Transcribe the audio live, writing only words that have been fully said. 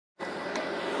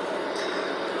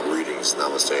Peace,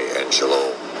 namaste, and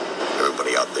shalom,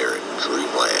 everybody out there in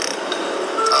dreamland.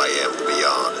 I am the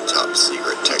Beyond Top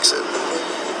Secret Texan.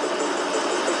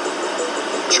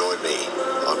 Join me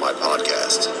on my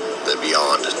podcast, the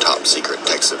Beyond Top Secret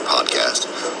Texan podcast,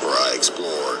 where I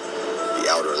explore the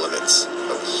outer limits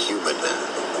of human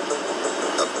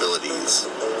abilities,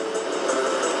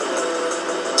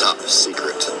 top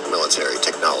secret military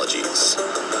technologies,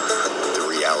 the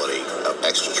reality of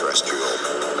extraterrestrial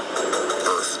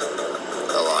Earth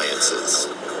alliances,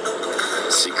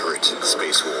 secret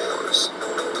space wars,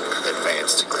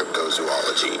 advanced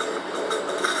cryptozoology,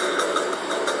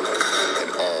 and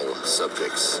all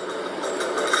subjects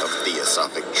of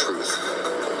theosophic truth,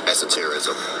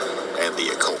 esotericism, and the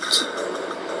occult.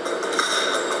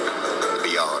 The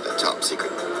Beyond a Top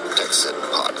Secret Texan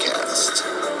podcast.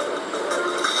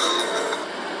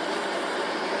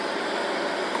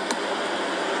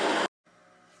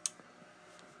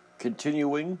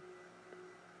 Continuing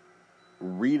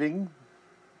reading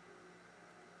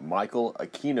Michael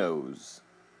Aquino's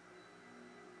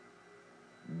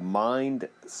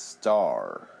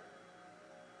MindStar.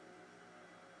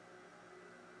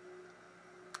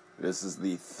 This is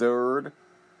the third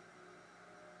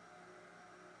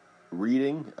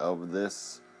reading of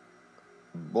this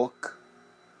book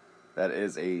that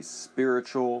is a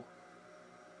spiritual,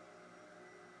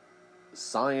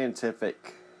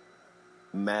 scientific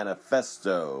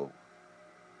manifesto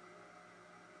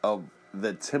of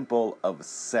the Temple of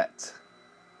Set,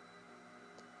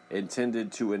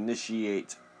 intended to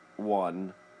initiate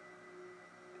one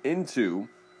into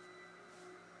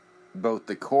both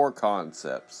the core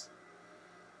concepts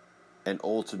and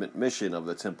ultimate mission of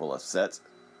the Temple of Set,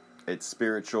 its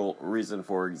spiritual reason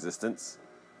for existence,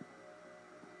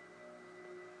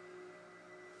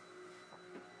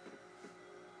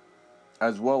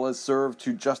 as well as serve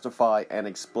to justify and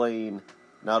explain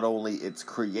not only its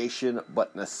creation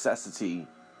but necessity,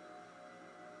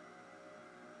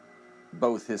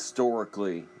 both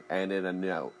historically and in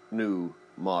a new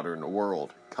modern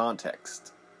world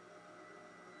context.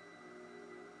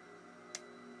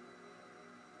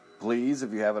 Please,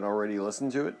 if you haven't already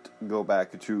listened to it, go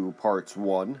back to parts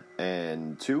 1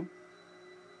 and 2.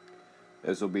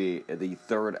 This will be the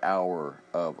third hour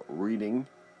of reading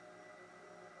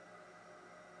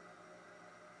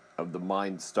of the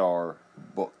MindStar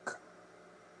book.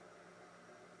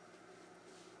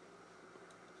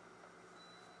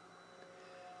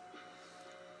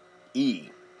 E.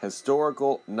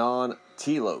 Historical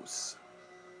non-telos.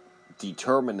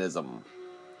 Determinism.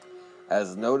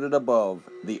 As noted above,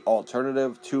 the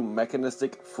alternative to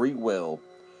mechanistic free will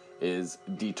is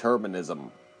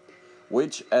determinism,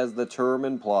 which, as the term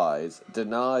implies,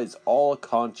 denies all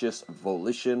conscious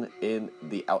volition in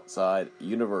the outside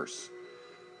universe,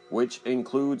 which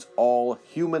includes all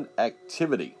human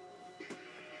activity.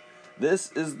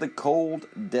 This is the cold,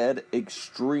 dead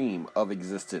extreme of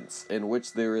existence, in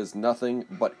which there is nothing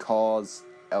but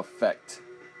cause-effect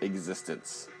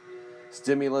existence,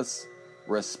 stimulus,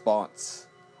 response,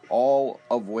 all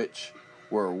of which,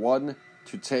 were one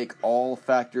to take all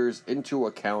factors into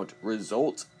account,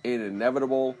 result in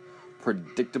inevitable,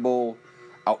 predictable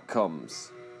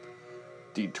outcomes.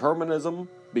 Determinism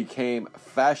became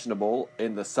fashionable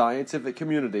in the scientific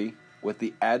community with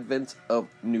the advent of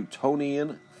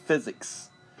Newtonian physics,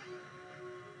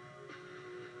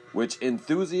 which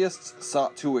enthusiasts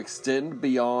sought to extend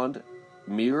beyond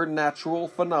mere natural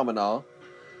phenomena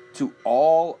to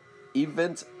all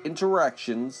event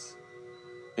interactions,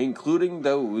 including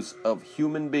those of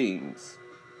human beings.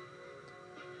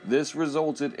 This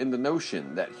resulted in the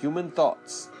notion that human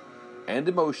thoughts and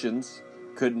emotions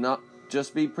could not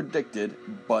just be predicted,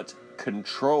 but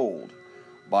controlled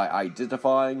by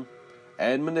identifying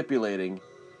and manipulating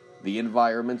the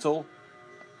environmental,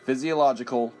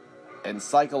 physiological, and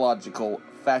psychological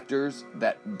factors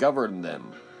that govern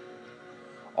them.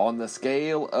 On the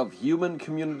scale of human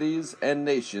communities and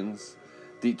nations,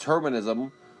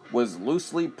 determinism was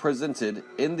loosely presented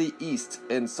in the East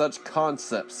in such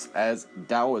concepts as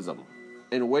Taoism,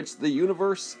 in which the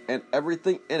universe and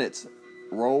everything in it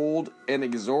rolled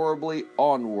inexorably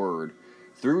onward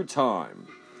through time,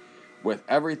 with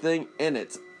everything in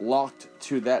it locked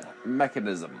to that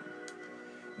mechanism.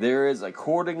 There is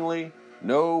accordingly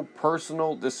no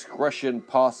personal discretion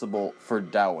possible for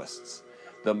Taoists.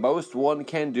 The most one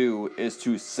can do is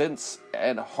to sense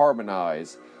and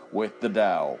harmonize with the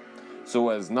Tao, so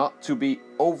as not to be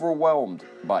overwhelmed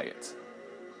by it.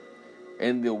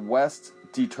 In the West,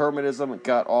 determinism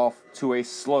got off to a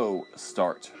slow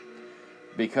start,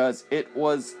 because it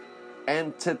was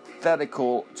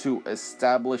antithetical to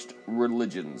established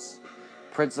religions,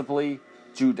 principally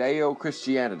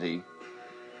Judeo-Christianity,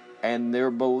 and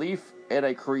their belief in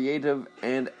a creative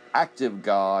and active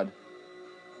God,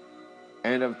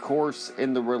 and of course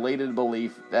in the related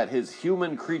belief that his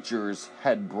human creatures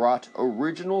had brought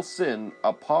original sin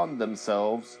upon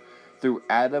themselves through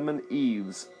Adam and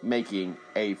Eve's making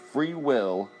a free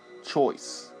will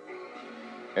choice.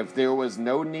 If there was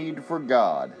no need for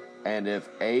God, and if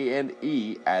A and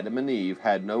E, Adam and Eve,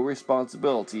 had no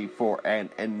responsibility for an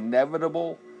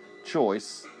inevitable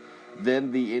choice,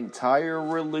 then the entire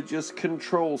religious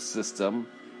control system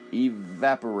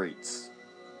evaporates.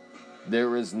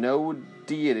 There is no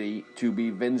deity to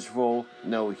be vengeful,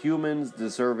 no humans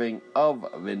deserving of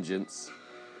vengeance.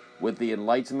 With the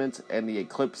enlightenment and the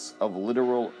eclipse of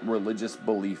literal religious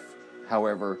belief,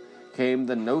 however, came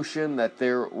the notion that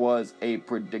there was a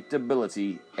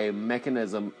predictability, a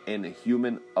mechanism in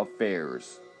human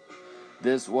affairs.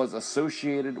 This was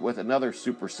associated with another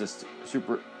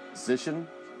superstition,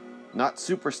 not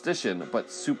superstition, but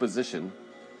supposition,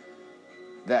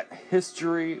 that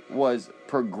history was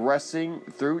progressing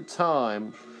through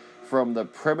time from the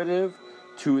primitive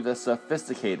to the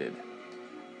sophisticated.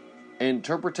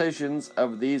 Interpretations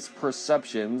of these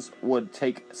perceptions would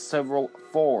take several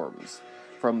forms,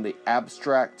 from the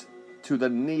abstract to the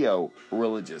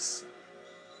neo-religious.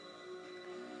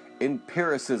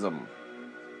 Empiricism,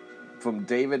 from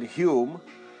David Hume,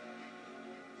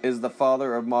 is the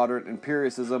father of modern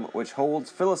empiricism, which holds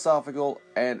philosophical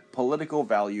and political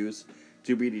values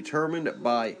to be determined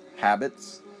by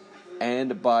habits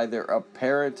and by their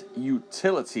apparent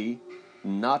utility,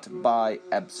 not by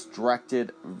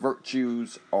abstracted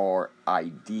virtues or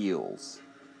ideals.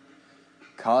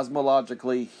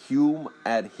 Cosmologically, Hume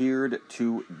adhered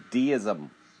to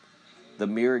deism. The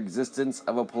mere existence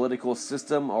of a political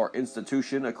system or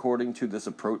institution, according to this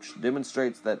approach,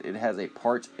 demonstrates that it has a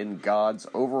part in God's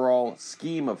overall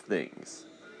scheme of things.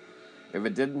 If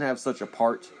it didn't have such a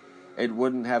part, it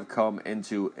wouldn't have come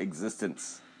into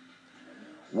existence.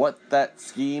 What that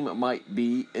scheme might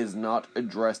be is not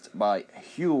addressed by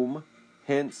Hume.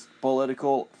 Hence,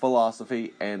 political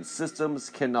philosophy and systems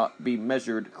cannot be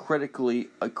measured critically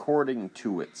according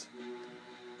to it.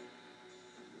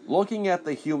 Looking at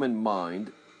the human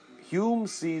mind, Hume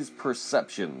sees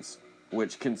perceptions,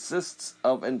 which consists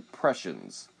of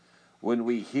impressions. When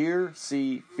we hear,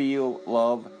 see, feel,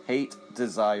 love, hate,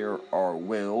 desire, or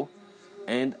will,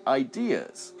 and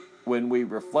ideas, when we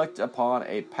reflect upon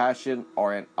a passion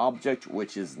or an object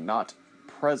which is not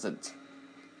present.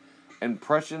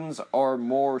 Impressions are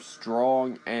more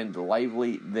strong and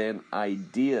lively than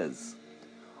ideas.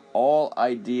 All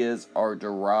ideas are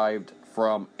derived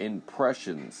from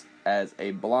impressions, as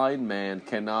a blind man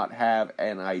cannot have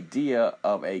an idea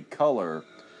of a color,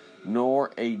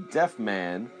 nor a deaf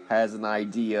man has an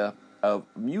idea of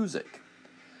music.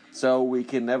 So we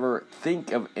can never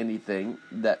think of anything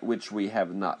that which we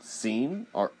have not seen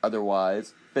or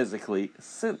otherwise physically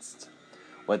sensed,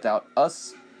 without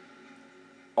us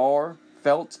or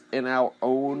felt in our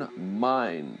own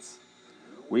minds.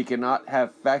 We cannot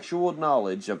have factual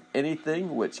knowledge of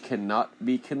anything which cannot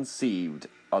be conceived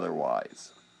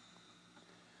otherwise.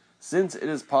 Since it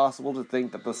is possible to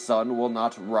think that the sun will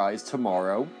not rise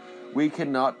tomorrow, we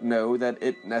cannot know that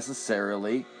it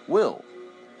necessarily will.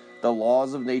 The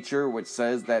laws of nature which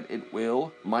says that it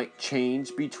will might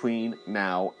change between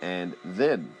now and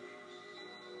then.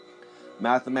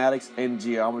 Mathematics and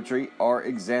geometry are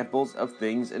examples of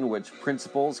things in which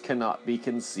principles cannot be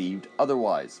conceived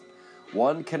otherwise.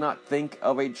 One cannot think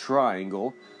of a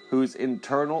triangle whose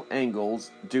internal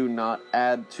angles do not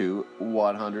add to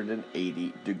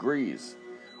 180 degrees.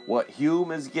 What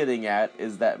Hume is getting at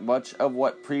is that much of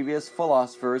what previous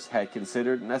philosophers had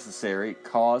considered necessary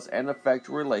cause and effect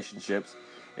relationships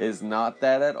is not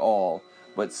that at all,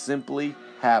 but simply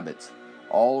habit.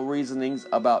 All reasonings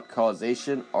about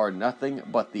causation are nothing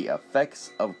but the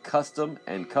effects of custom,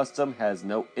 and custom has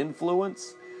no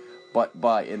influence but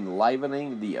by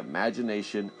enlivening the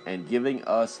imagination and giving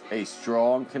us a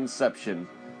strong conception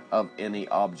of any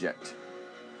object.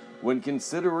 When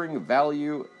considering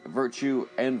value, virtue,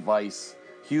 and vice,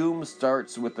 Hume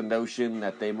starts with the notion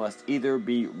that they must either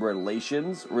be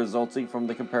relations resulting from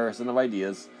the comparison of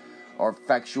ideas, or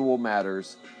factual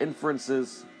matters,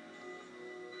 inferences.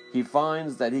 He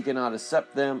finds that he cannot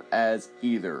accept them as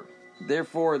either.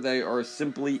 Therefore, they are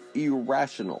simply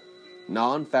irrational,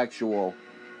 non-factual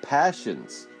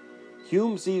passions.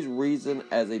 Hume sees reason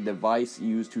as a device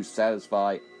used to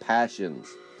satisfy passions,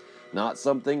 not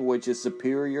something which is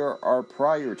superior or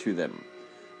prior to them.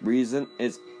 Reason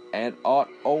is and ought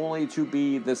only to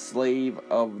be the slave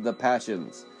of the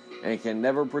passions, and can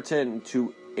never pretend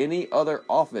to any other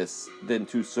office than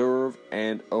to serve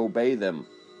and obey them.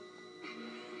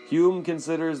 Hume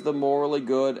considers the morally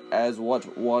good as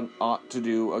what one ought to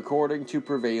do according to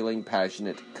prevailing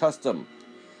passionate custom.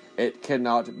 It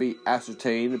cannot be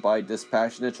ascertained by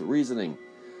dispassionate reasoning.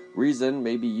 Reason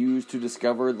may be used to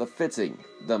discover the fitting,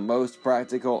 the most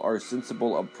practical or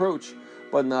sensible approach,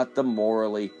 but not the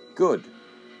morally good.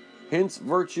 Hence,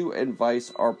 virtue and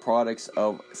vice are products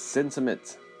of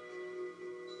sentiment.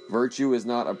 Virtue is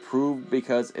not approved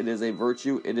because it is a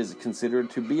virtue. It is considered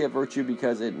to be a virtue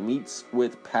because it meets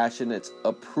with passionate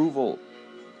approval.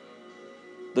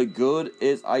 The good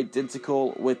is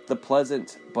identical with the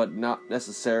pleasant, but not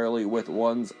necessarily with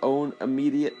one's own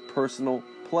immediate personal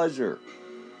pleasure.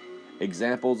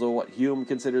 Examples of what Hume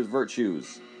considers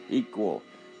virtues: equal,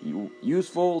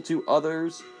 useful to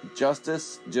others,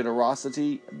 justice,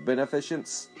 generosity,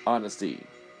 beneficence, honesty.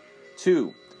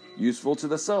 2. Useful to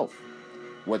the self.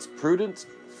 What's prudent,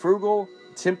 frugal,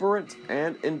 temperate,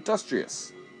 and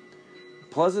industrious.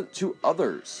 Pleasant to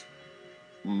others.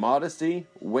 Modesty,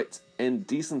 wit, and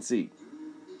decency.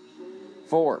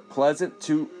 4. Pleasant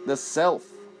to the self.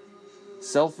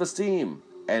 Self-esteem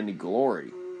and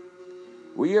glory.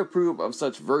 We approve of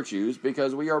such virtues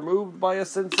because we are moved by a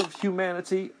sense of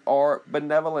humanity or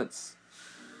benevolence.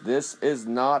 This is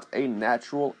not a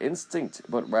natural instinct,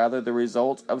 but rather the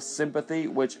result of sympathy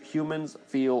which humans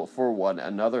feel for one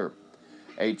another,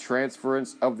 a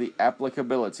transference of the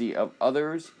applicability of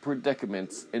others'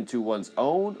 predicaments into one's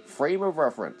own frame of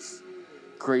reference,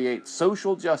 creates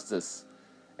social justice,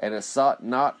 and is sought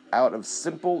not out of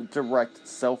simple, direct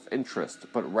self-interest,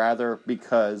 but rather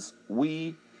because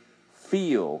we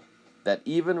feel that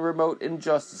even remote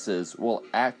injustices will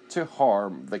act to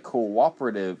harm the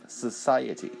cooperative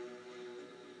society.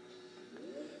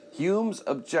 Hume's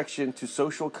objection to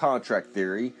social contract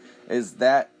theory is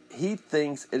that he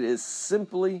thinks it is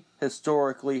simply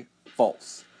historically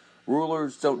false.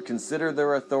 Rulers don't consider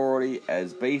their authority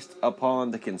as based upon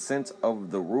the consent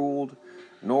of the ruled,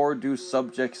 nor do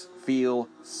subjects feel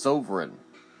sovereign.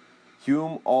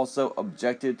 Hume also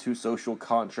objected to social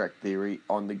contract theory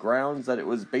on the grounds that it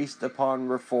was based upon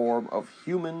reform of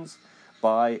humans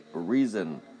by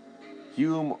reason.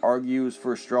 Hume argues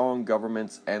for strong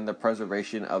governments and the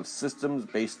preservation of systems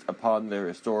based upon their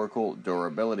historical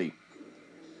durability.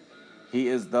 He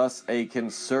is thus a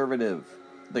conservative.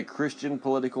 The Christian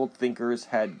political thinkers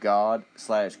had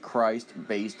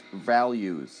God/Christ-based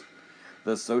values.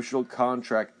 The social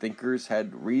contract thinkers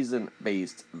had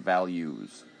reason-based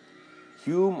values.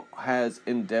 Hume has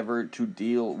endeavored to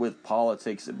deal with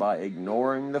politics by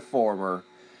ignoring the former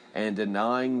and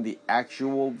denying the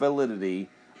actual validity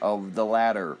of the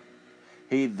latter.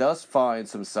 He thus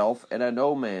finds himself in a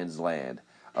no man's land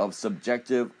of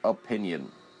subjective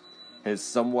opinion. His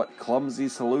somewhat clumsy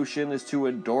solution is to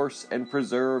endorse and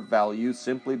preserve values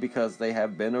simply because they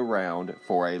have been around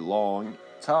for a long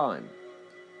time.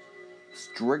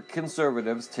 Strict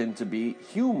conservatives tend to be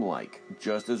Hume-like,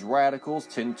 just as radicals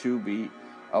tend to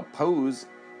oppose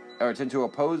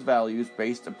values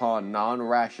based upon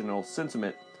non-rational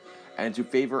sentiment and to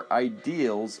favor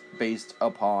ideals based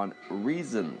upon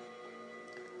reason.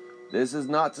 This is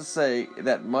not to say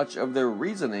that much of their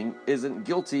reasoning isn't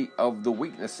guilty of the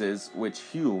weaknesses which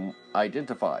Hume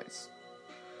identifies.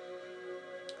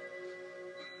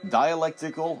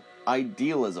 Dialectical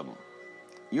idealism.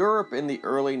 Europe in the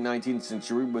early 19th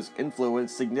century was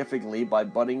influenced significantly by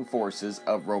budding forces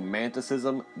of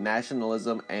Romanticism,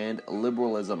 nationalism, and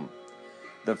liberalism.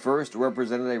 The first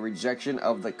represented a rejection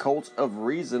of the cult of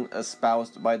reason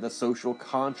espoused by the social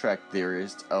contract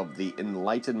theorists of the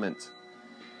Enlightenment,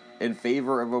 in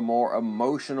favor of a more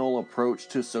emotional approach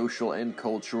to social and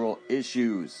cultural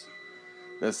issues.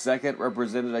 The second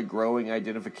represented a growing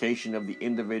identification of the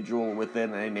individual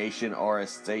within a nation or a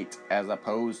state as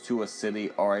opposed to a city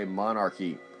or a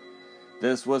monarchy.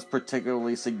 This was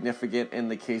particularly significant in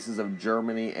the cases of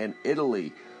Germany and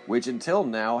Italy, which until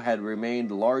now had remained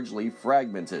largely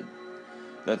fragmented.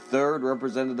 The third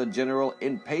represented the general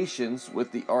impatience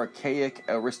with the archaic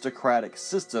aristocratic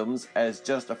systems as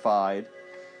justified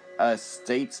a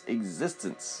state's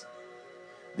existence.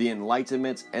 The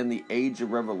Enlightenment and the Age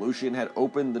of Revolution had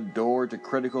opened the door to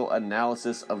critical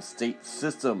analysis of state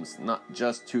systems, not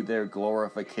just to their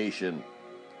glorification.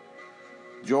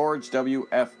 George W.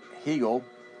 F. Hegel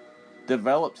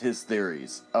developed his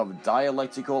theories of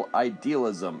dialectical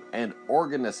idealism and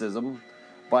organicism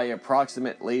by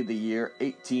approximately the year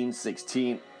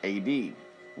 1816 AD,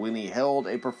 when he held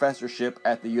a professorship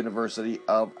at the University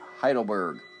of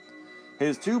Heidelberg.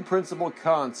 His two principal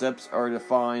concepts are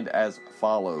defined as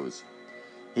follows: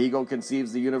 Hegel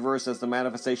conceives the universe as the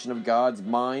manifestation of God's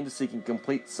mind seeking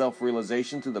complete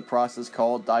self-realization through the process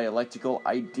called dialectical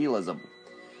idealism.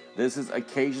 This is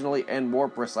occasionally and more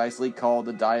precisely called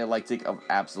the dialectic of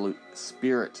absolute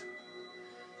spirit.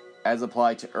 As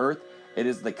applied to Earth, it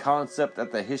is the concept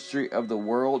that the history of the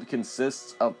world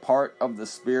consists of part of the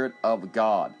Spirit of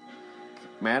God,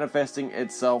 manifesting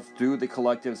itself through the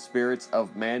collective spirits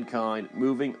of mankind,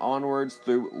 moving onwards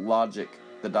through logic,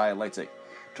 the dialectic,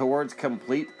 towards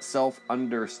complete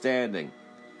self-understanding.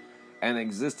 An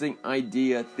existing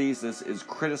idea thesis is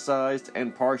criticized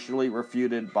and partially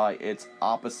refuted by its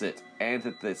opposite,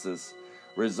 antithesis,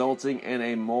 resulting in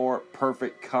a more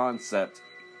perfect concept,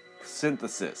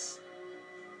 synthesis.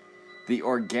 The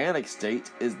organic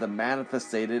state is the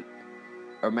manifestation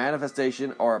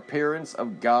or appearance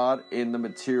of God in the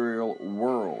material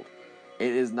world.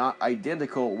 It is not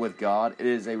identical with God, it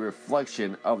is a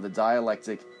reflection of the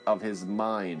dialectic of his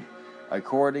mind.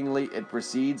 Accordingly, it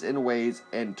proceeds in ways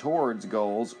and towards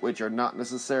goals which are not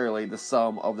necessarily the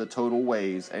sum of the total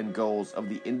ways and goals of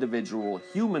the individual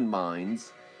human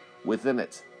minds within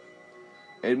it.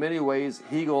 In many ways,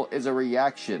 Hegel is a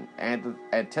reaction,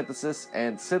 antithesis,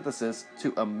 and synthesis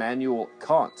to Immanuel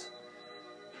Kant.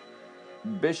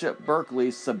 Bishop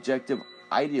Berkeley's subjective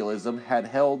idealism had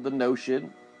held the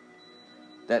notion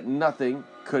that nothing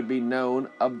could be known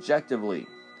objectively,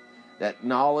 that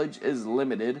knowledge is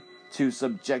limited to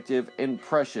subjective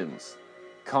impressions.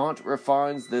 Kant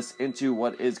refines this into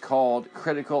what is called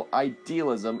critical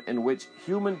idealism, in which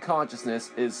human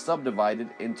consciousness is subdivided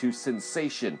into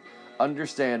sensation,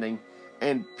 understanding,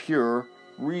 and pure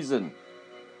reason.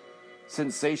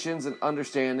 Sensations and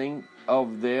understanding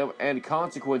of them and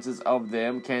consequences of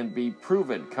them can be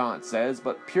proven, Kant says,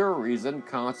 but pure reason,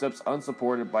 concepts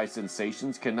unsupported by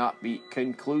sensations, cannot be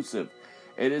conclusive.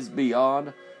 It is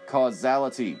beyond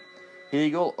causality.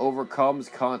 Hegel overcomes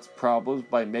Kant's problems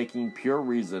by making pure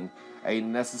reason a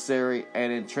necessary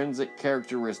and intrinsic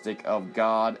characteristic of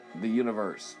God, the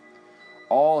universe.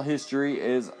 All history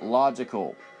is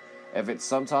logical. If it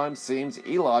sometimes seems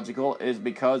illogical, it is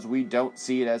because we don't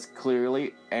see it as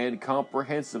clearly and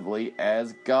comprehensively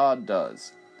as God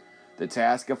does. The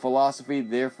task of philosophy,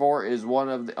 therefore, is one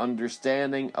of the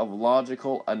understanding of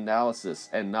logical analysis,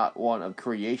 and not one of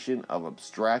creation of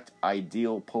abstract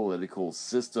ideal political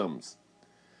systems.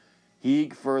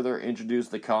 Hegel further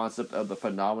introduced the concept of the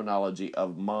phenomenology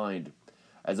of mind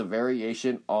as a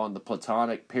variation on the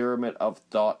Platonic pyramid of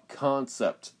thought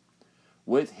concept.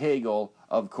 With Hegel,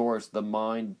 of course, the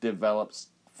mind develops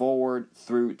forward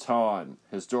through time,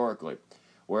 historically,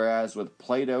 whereas with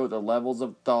Plato, the levels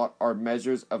of thought are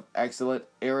measures of excellence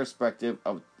irrespective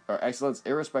of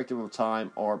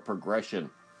time or progression.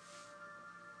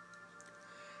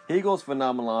 Hegel's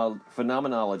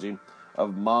phenomenology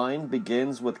of mind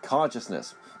begins with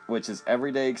consciousness, which is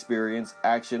everyday experience,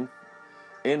 action.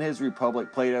 In his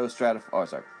Republic, Plato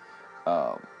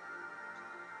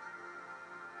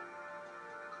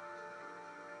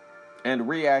and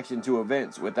reaction to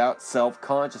events without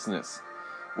self-consciousness.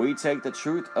 We take the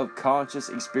truth of conscious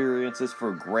experiences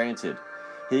for granted.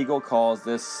 Hegel calls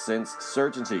this sense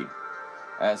certainty.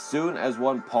 As soon as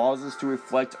one pauses to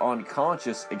reflect on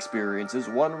conscious experiences,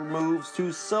 one moves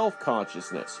to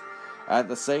self-consciousness. At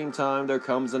the same time, there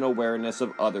comes an awareness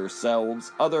of other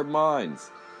selves, other minds.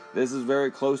 This is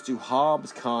very close to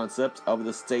Hobbes' concept of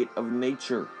the state of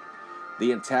nature.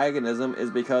 The antagonism is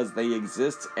because they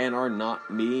exist and are not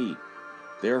me.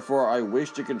 Therefore, I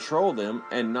wish to control them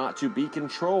and not to be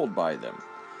controlled by them.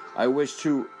 I wish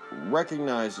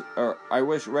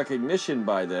recognition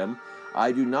by them.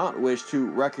 I do not wish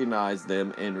to recognize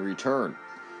them in return.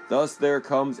 Thus, there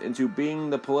comes into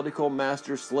being the political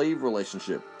master-slave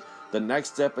relationship. The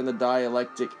next step in the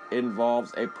dialectic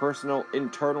involves a personal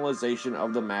internalization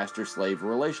of the master-slave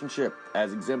relationship,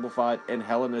 as exemplified in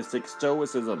Hellenistic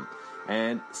Stoicism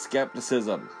and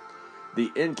skepticism. The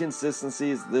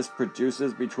inconsistencies this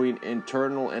produces between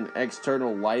internal and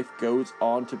external life goes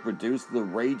on to produce the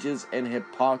rages and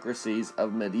hypocrisies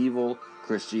of medieval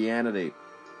Christianity.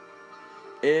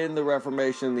 In the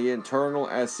Reformation, the internal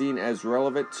as seen as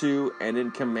relevant to and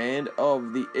in command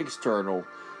of the external,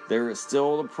 there is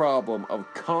still the problem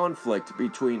of conflict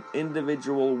between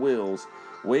individual wills,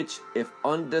 which, if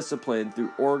undisciplined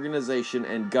through organization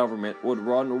and government, would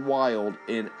run wild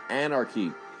in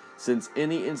anarchy, since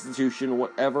any institution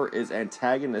whatever is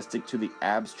antagonistic to the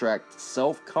abstract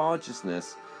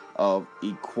self-consciousness of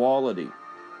equality.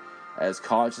 As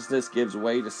consciousness gives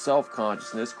way to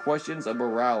self-consciousness, questions of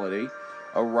morality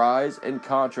arise in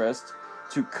contrast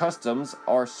to customs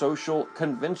or social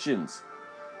conventions.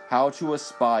 How to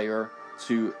aspire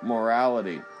to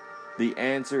morality. The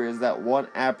answer is that one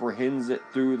apprehends it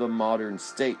through the modern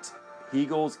state.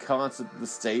 Hegel's concept of the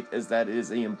state is that it is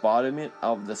the embodiment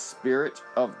of the spirit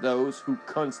of those who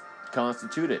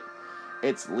constitute it.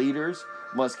 Its leaders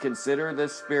must consider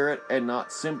this spirit and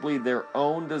not simply their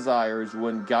own desires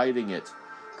when guiding it.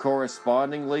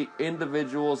 Correspondingly,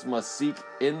 individuals must seek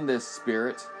in this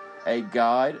spirit a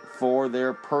guide for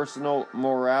their personal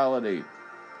morality.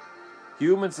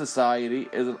 Human society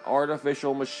is an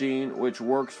artificial machine which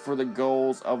works for the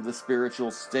goals of the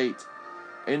spiritual state.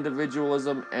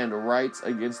 Individualism and rights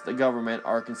against the government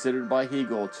are considered by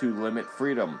Hegel to limit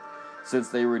freedom. Since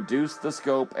they reduce the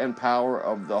scope and power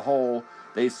of the whole,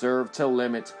 they serve to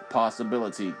limit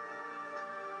possibility.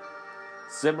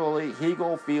 Similarly,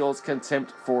 Hegel feels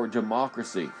contempt for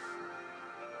democracy.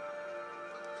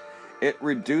 It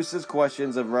reduces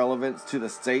questions of relevance to the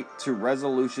state to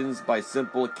resolutions by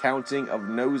simple counting of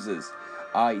noses,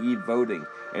 i.e. voting,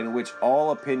 in which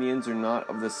all opinions are not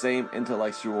of the same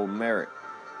intellectual merit.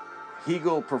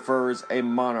 Hegel prefers a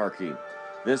monarchy.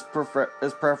 This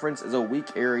preference is a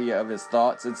weak area of his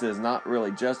thought since it is not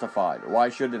really justified. Why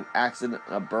should an accident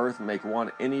of birth make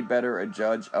one any better a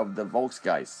judge of the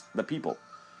Volksgeist, the people?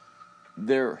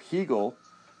 Hegel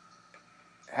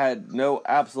had no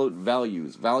absolute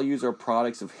values. Values are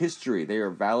products of history. They are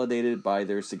validated by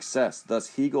their success.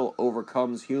 Thus, Hegel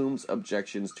overcomes Hume's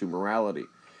objections to morality.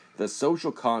 The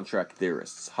social contract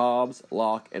theorists, Hobbes,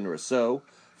 Locke, and Rousseau,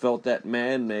 felt that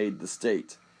man made the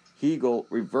state. Hegel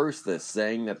reversed this,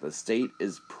 saying that the state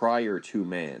is prior to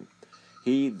man.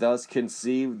 He thus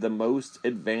conceived the most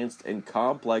advanced and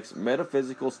complex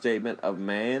metaphysical statement of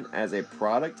man as a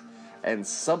product and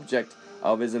subject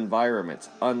of his environment,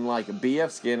 unlike B.F.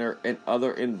 Skinner and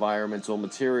other environmental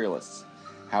materialists.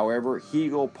 However,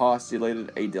 Hegel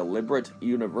postulated a deliberate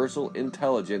universal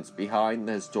intelligence behind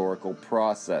the historical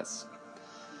process.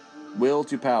 Will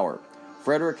to power.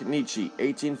 Friedrich Nietzsche,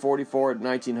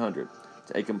 1844-1900.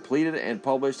 He completed and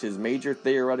published his major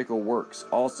theoretical works.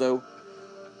 Also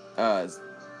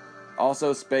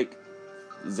spake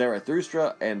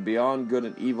Zarathustra and Beyond Good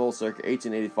and Evil, circa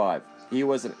 1885. He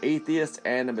was an atheist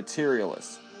and a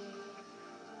materialist,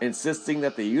 insisting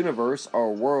that the universe,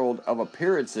 or world of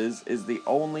appearances, is the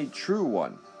only true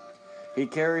one. He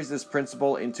carries this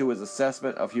principle into his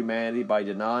assessment of humanity by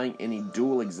denying any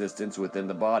dual existence within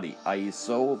the body, i.e.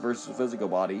 soul versus physical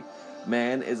body.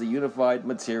 Man is a unified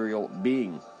material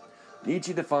being.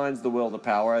 Nietzsche defines the will to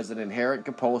power as an inherent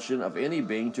compulsion of any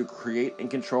being to create and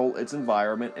control its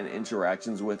environment and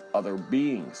interactions with other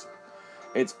beings.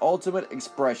 Its ultimate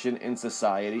expression in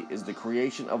society is the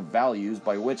creation of values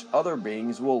by which other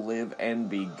beings will live and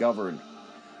be governed.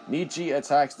 Nietzsche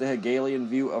attacks the Hegelian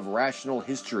view of rational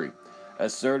history,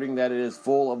 asserting that it is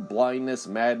full of blindness,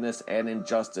 madness, and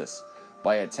injustice.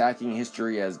 By attacking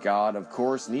history as God, of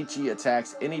course, Nietzsche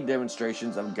attacks any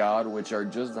demonstrations of God which are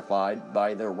justified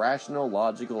by the rational,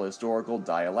 logical, historical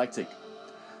dialectic.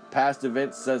 Past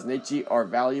events, says Nietzsche, are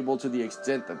valuable to the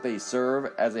extent that they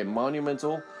serve as a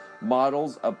monumental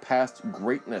models of past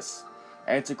greatness,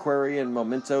 antiquarian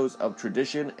mementos of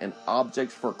tradition, and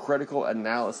objects for critical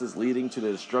analysis leading to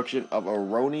the destruction of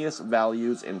erroneous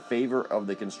values in favor of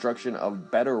the construction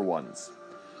of better ones.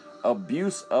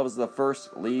 Abuse of the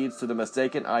first leads to the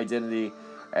mistaken identity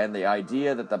and the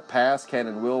idea that the past can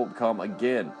and will come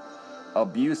again.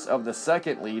 Abuse of the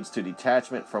second leads to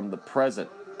detachment from the present.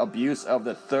 Abuse of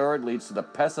the third leads to the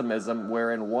pessimism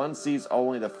wherein one sees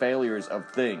only the failures of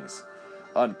things,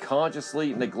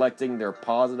 unconsciously neglecting their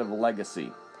positive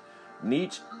legacy.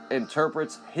 Nietzsche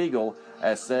interprets Hegel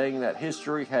as saying that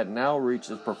history had now reached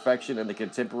its perfection in the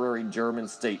contemporary German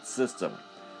state system.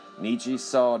 Nietzsche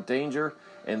saw danger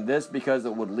in this because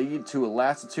it would lead to a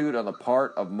lassitude on the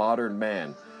part of modern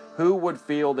man, who would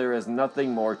feel there is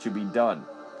nothing more to be done.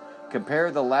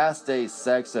 Compare the last days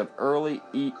sects of early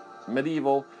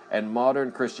medieval and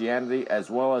modern Christianity, as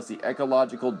well as the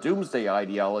ecological doomsday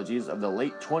ideologies of the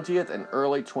late 20th and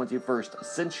early 21st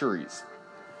centuries.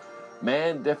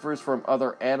 Man differs from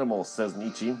other animals, says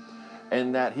Nietzsche,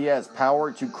 in that he has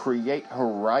power to create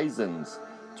horizons,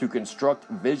 to construct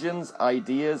visions,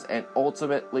 ideas, and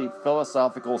ultimately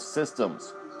philosophical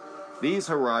systems. These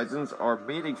horizons are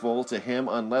meaningful to him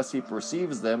unless he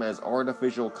perceives them as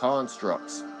artificial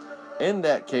constructs. In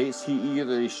that case, he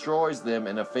either destroys them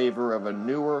in favor of a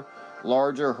newer,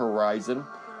 larger horizon,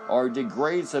 or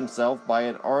degrades himself by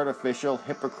an artificial,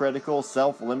 hypocritical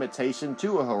self-limitation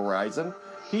to a horizon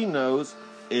he knows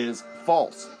is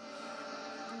false.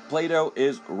 Plato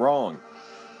is wrong,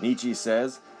 Nietzsche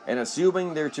says, in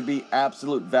assuming there to be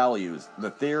absolute values,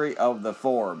 the theory of the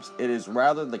forms. It is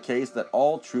rather the case that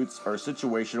all truths are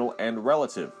situational and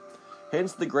relative.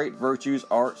 Hence, the great virtues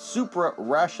are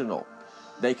supra-rational.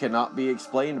 They cannot be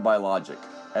explained by logic,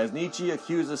 as Nietzsche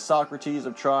accuses Socrates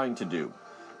of trying to do.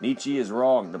 Nietzsche is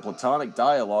wrong. The Platonic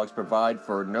dialogues provide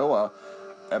for Noah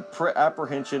a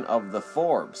apprehension of the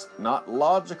forms, not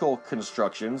logical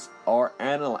constructions or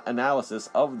analysis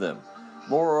of them.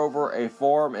 Moreover, a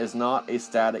form is not a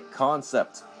static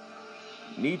concept.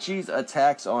 Nietzsche's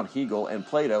attacks on Hegel and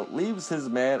Plato leaves his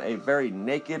man a very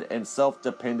naked and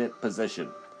self-dependent position.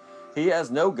 He has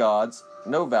no gods,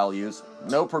 no values,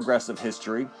 no progressive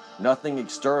history, nothing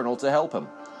external to help him.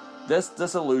 This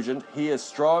disillusioned, he is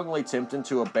strongly tempted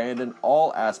to abandon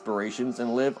all aspirations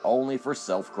and live only for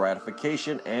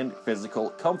self-gratification and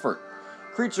physical comfort,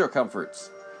 creature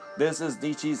comforts. This is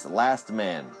Nietzsche's last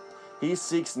man. He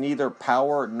seeks neither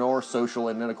power nor social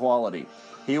inequality.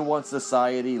 He wants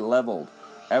society leveled,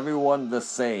 everyone the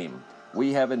same.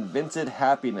 We have invented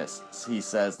happiness, he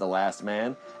says, the last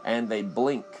man, and they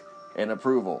blink in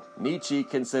approval. Nietzsche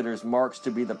considers Marx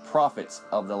to be the prophets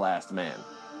of the last man.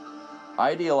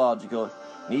 Ideological,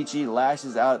 Nietzsche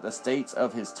lashes out at the states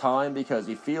of his time because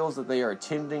he feels that they are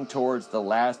tending towards the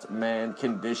last man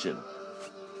condition.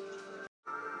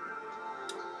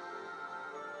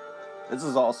 This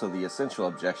is also the essential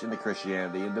objection to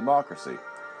Christianity and democracy.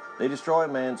 They destroy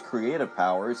man's creative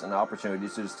powers and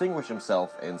opportunities to distinguish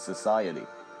himself in society.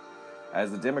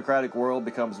 As the democratic world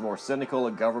becomes more cynical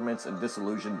of governments and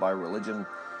disillusioned by religion,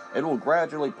 it will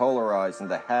gradually polarize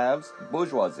into haves,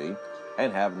 bourgeoisie,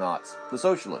 and have-nots, the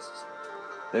socialists.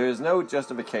 There is no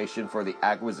justification for the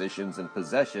acquisitions and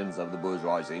possessions of the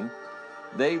bourgeoisie.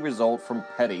 They result from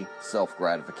petty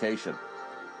self-gratification.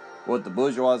 What the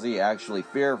bourgeoisie actually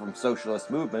fear from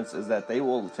socialist movements is that they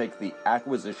will take the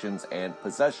acquisitions and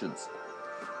possessions.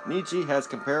 Nietzsche has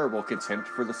comparable contempt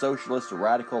for the socialist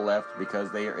radical left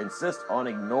because they insist on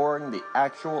ignoring the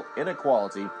actual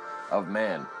inequality of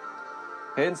man.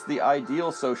 Hence, the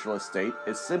ideal socialist state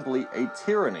is simply a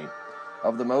tyranny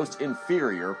of the most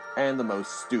inferior and the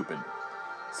most stupid.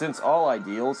 Since all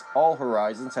ideals, all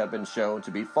horizons have been shown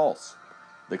to be false.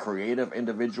 The creative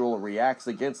individual reacts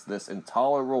against this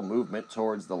intolerable movement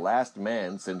towards the last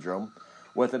man syndrome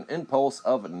with an impulse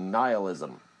of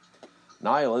nihilism.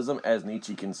 Nihilism, as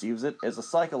Nietzsche conceives it, is a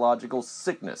psychological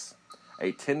sickness,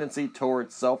 a tendency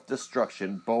towards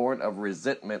self-destruction born of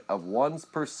resentment of one's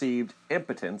perceived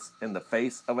impotence in the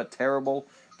face of a terrible,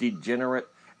 degenerate,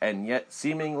 and yet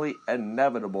seemingly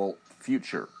inevitable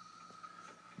future.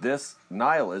 This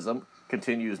nihilism,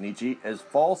 continues Nietzsche, is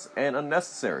false and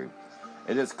unnecessary.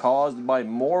 It is caused by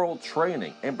moral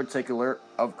training, in particular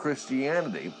of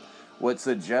Christianity, which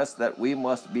suggests that we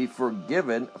must be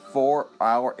forgiven for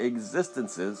our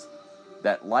existences,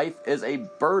 that life is a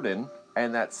burden,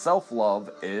 and that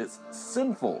self-love is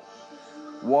sinful.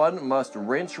 One must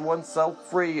wrench oneself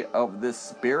free of this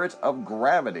spirit of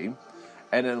gravity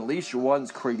and unleash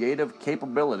one's creative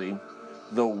capability,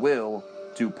 the will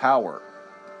to power.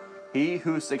 He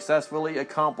who successfully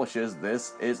accomplishes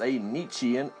this is a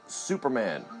Nietzschean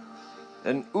Superman,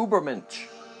 an Übermensch.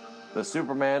 The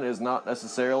Superman is not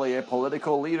necessarily a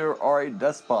political leader or a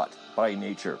despot by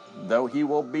nature, though he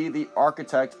will be the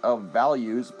architect of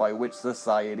values by which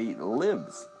society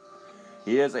lives.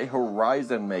 He is a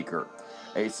horizon maker,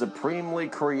 a supremely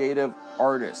creative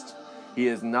artist. He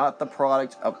is not the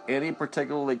product of any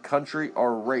particular country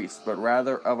or race, but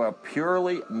rather of a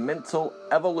purely mental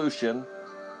evolution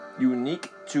unique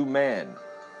to man.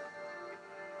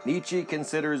 Nietzsche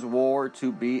considers war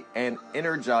to be an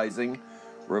energizing,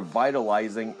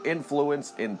 revitalizing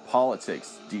influence in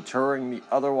politics, deterring the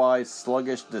otherwise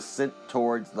sluggish descent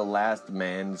towards the last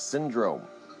man syndrome.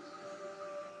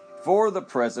 For the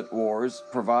present wars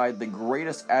provide the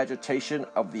greatest agitation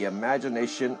of the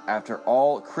imagination after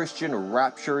all Christian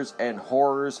raptures and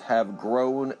horrors have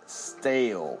grown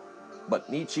stale. But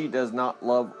Nietzsche does not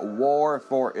love war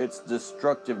for its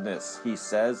destructiveness, he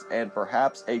says, and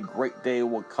perhaps a great day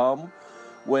will come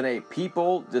when a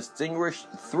people distinguished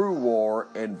through war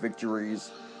and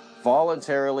victories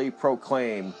voluntarily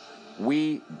proclaim,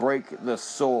 "We break the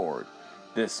sword,"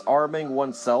 disarming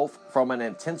oneself from an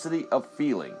intensity of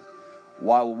feeling.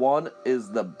 While one is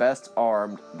the best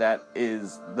armed, that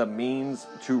is the means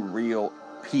to real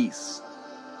peace.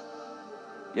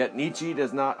 Yet Nietzsche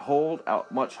does not hold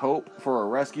out much hope for a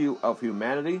rescue of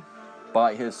humanity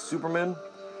by his Superman.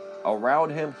 Around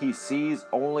him he sees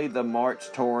only the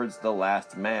march towards the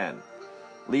last man,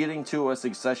 leading to a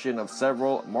succession of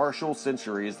several martial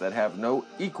centuries that have no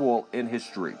equal in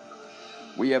history.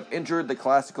 We have entered the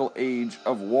classical age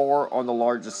of war on the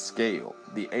largest scale,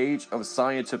 the age of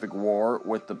scientific war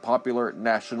with the popular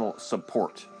national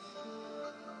support.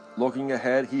 Looking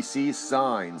ahead, he sees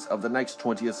signs of the next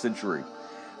 20th century,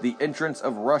 the entrance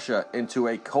of Russia into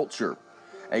a culture,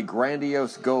 a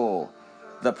grandiose goal,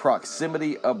 the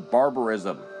proximity of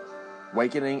barbarism,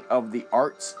 awakening of the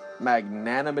arts,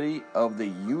 magnanimity of the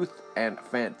youth, and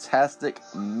fantastic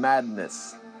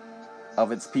madness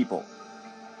of its people.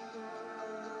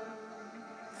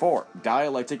 4.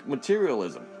 Dialectic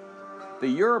materialism. The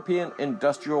European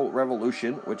Industrial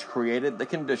Revolution, which created the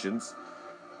conditions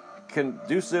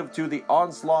conducive to the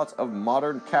onslaught of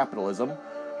modern capitalism,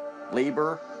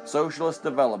 labor, socialist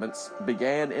developments,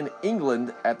 began in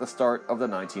England at the start of the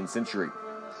 19th century.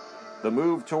 The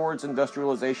move towards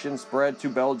industrialization spread to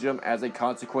Belgium as a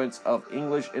consequence of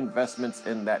English investments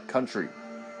in that country,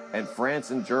 and France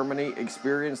and Germany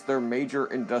experienced their major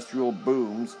industrial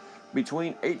booms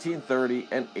between 1830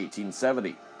 and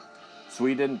 1870.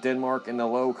 Sweden, Denmark, and the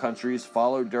Low Countries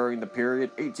followed during the period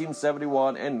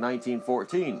 1871 and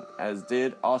 1914, as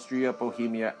did Austria,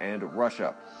 Bohemia, and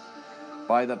Russia.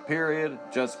 By the period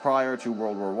just prior to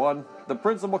World War I, the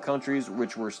principal countries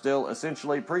which were still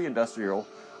essentially pre-industrial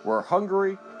were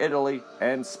Hungary, Italy,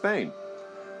 and Spain.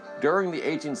 During the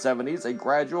 1870s, a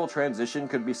gradual transition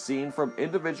could be seen from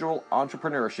individual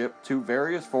entrepreneurship to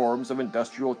various forms of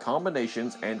industrial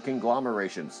combinations and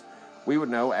conglomerations, we would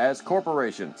know as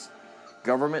corporations.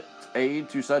 Government aid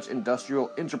to such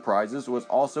industrial enterprises was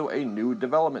also a new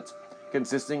development,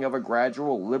 consisting of a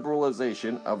gradual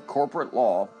liberalization of corporate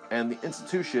law and the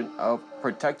institution of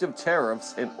protective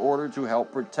tariffs in order to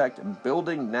help protect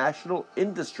building national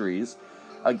industries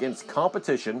against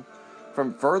competition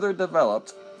from further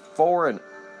developed foreign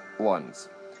ones.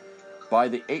 By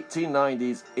the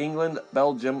 1890s, England,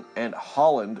 Belgium, and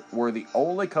Holland were the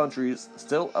only countries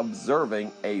still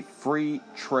observing a free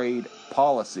trade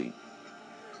policy.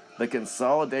 The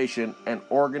consolidation and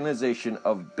organization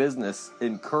of business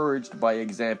encouraged, by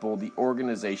example, the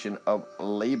organization of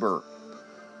labor.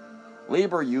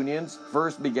 Labor unions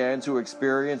first began to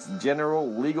experience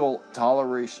general legal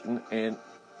toleration in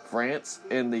France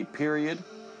in the period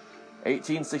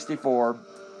 1864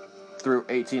 through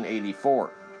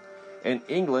 1884, in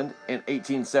England in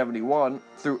 1871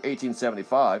 through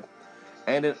 1875,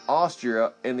 and in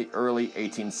Austria in the early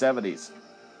 1870s.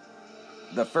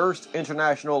 The first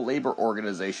international labor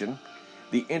organization,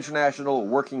 the International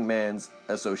Workingmen's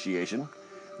Association,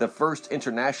 the first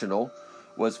international,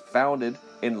 was founded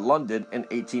in London in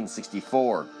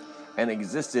 1864 and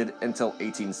existed until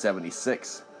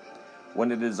 1876,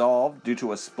 when it dissolved due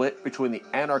to a split between the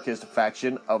anarchist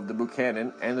faction of the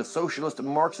Buchanan and the socialist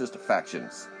Marxist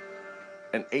factions.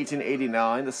 In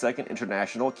 1889, the Second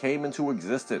International came into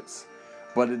existence,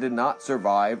 but it did not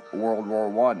survive World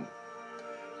War I.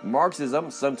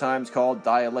 Marxism, sometimes called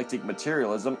dialectic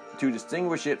materialism, to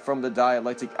distinguish it from the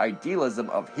dialectic idealism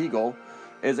of Hegel,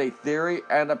 is a theory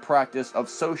and a practice of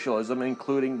socialism,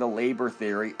 including the labor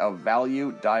theory of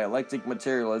value, dialectic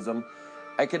materialism,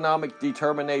 economic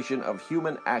determination of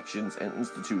human actions and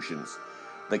institutions,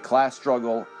 the class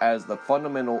struggle as the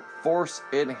fundamental force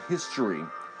in history,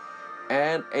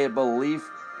 and a belief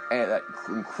that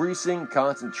increasing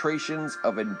concentrations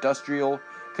of industrial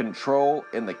control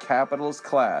in the capitalist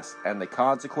class and the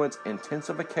consequent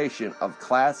intensification of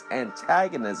class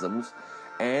antagonisms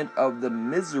and of the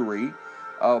misery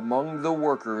among the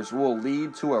workers will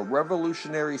lead to a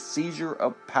revolutionary seizure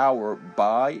of power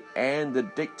by and the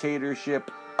dictatorship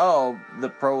of the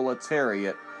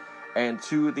proletariat, and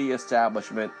to the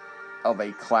establishment of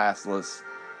a classless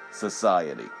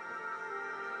society.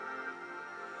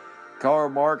 Karl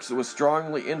Marx was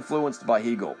strongly influenced by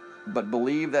Hegel, but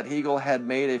believed that Hegel had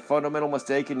made a fundamental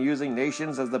mistake in using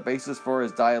nations as the basis for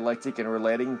his dialectic and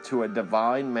relating to a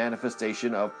divine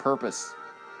manifestation of purpose.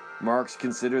 Marx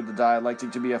considered the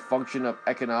dialectic to be a function of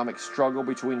economic struggle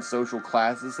between social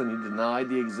classes, and he denied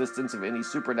the existence of any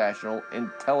supranational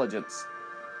intelligence,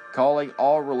 calling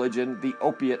all religion the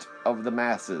opiate of the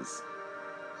masses.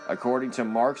 According to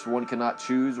Marx, one cannot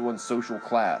choose one's social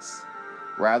class.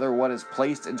 Rather, one is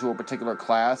placed into a particular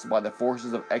class by the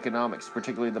forces of economics,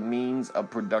 particularly the means of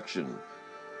production.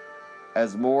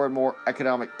 As more and more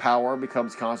economic power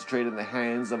becomes concentrated in the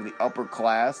hands of the upper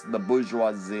class, the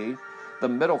bourgeoisie, the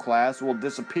middle class will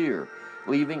disappear,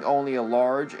 leaving only a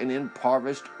large and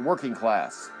impoverished working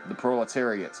class, the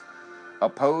proletariat,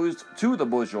 opposed to the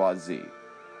bourgeoisie.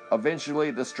 Eventually,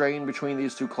 the strain between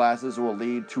these two classes will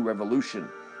lead to revolution,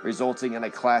 resulting in a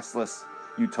classless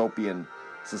utopian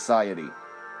society.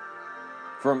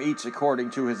 From each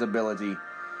according to his ability,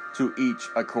 to each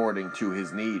according to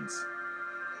his needs.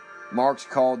 Marx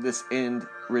called this end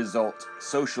result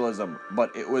socialism,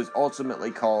 but it was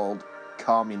ultimately called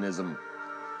communism.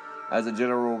 As a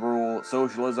general rule,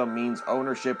 socialism means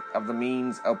ownership of the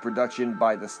means of production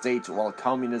by the state, while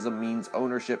communism means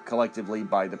ownership collectively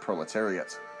by the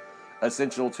proletariat.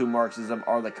 Essential to Marxism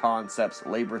are the concepts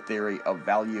labor theory of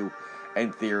value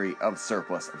and theory of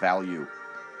surplus value.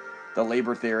 The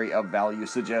labor theory of value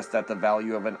suggests that the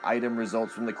value of an item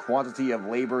results from the quantity of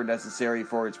labor necessary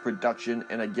for its production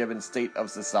in a given state of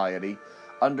society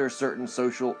under certain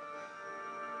social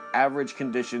average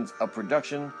conditions of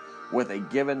production, with a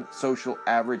given social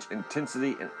average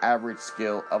intensity and average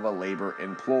skill of a labor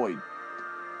employed.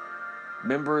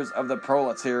 Members of the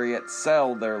proletariat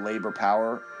sell their labor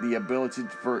power, the ability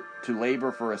to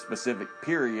labor for a specific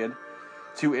period,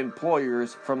 to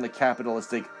employers from the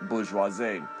capitalistic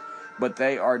bourgeoisie, but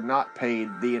they are not paid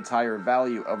the entire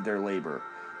value of their labor.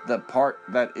 The part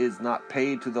that is not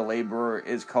paid to the laborer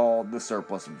is called the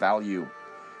surplus value.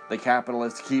 The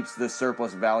capitalist keeps this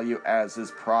surplus value as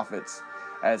his profits.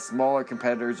 As smaller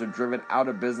competitors are driven out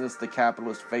of business, the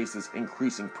capitalist faces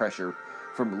increasing pressure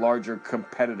from larger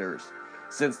competitors,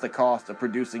 since the cost of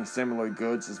producing similar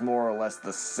goods is more or less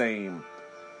the same.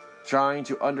 Trying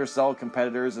to undersell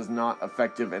competitors is not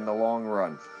effective in the long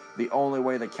run. The only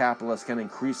way the capitalist can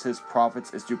increase his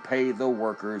profits is to pay the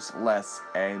workers less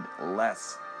and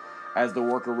less. As the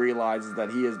worker realizes that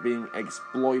he is being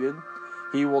exploited,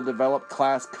 he will develop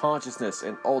class consciousness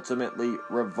and ultimately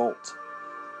revolt.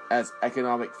 As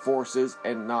economic forces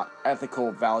and not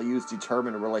ethical values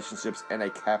determine relationships in a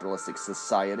capitalistic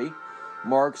society,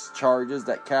 Marx charges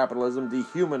that capitalism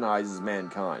dehumanizes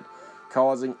mankind,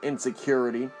 causing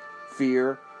insecurity,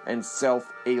 fear, and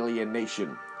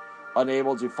self-alienation.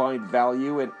 Unable to find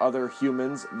value in other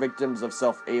humans, victims of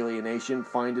self-alienation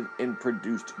find it in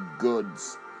produced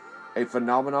goods, a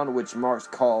phenomenon which Marx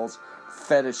calls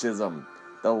fetishism,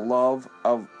 the love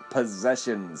of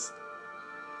possessions.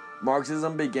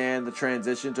 Marxism began the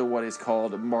transition to what is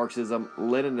called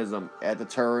Marxism-Leninism at the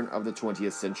turn of the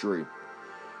 20th century.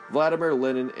 Vladimir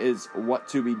Lenin is What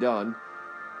to Be Done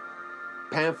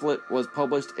pamphlet was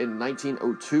published in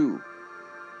 1902.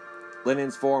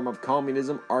 Lenin's form of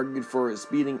communism argued for a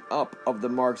speeding up of the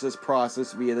Marxist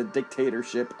process via the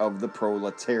dictatorship of the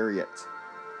proletariat,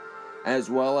 as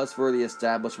well as for the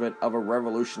establishment of a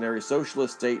revolutionary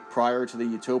socialist state prior to the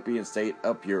utopian state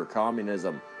of pure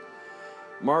communism.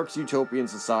 Marx's utopian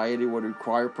society would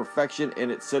require perfection in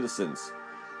its citizens.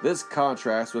 This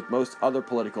contrasts with most other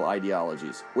political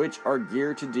ideologies, which are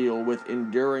geared to deal with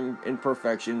enduring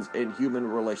imperfections in human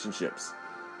relationships: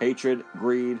 hatred,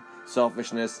 greed,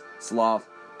 selfishness, sloth,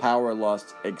 power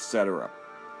lust, etc.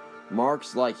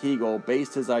 Marx, like Hegel,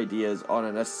 based his ideas on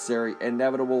a necessary,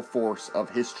 inevitable force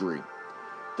of history.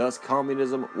 Thus,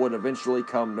 communism would eventually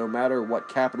come no matter what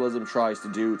capitalism tries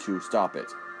to do to stop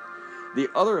it. The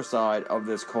other side of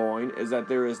this coin is that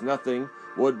there is nothing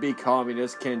would-be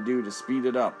communists can do to speed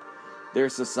it up. Their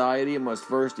society must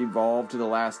first evolve to the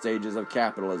last stages of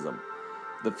capitalism.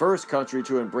 The first country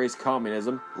to embrace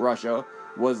communism, Russia,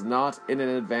 was not in an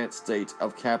advanced state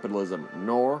of capitalism,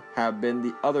 nor have been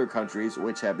the other countries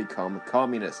which have become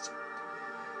communist.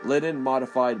 Lenin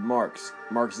modified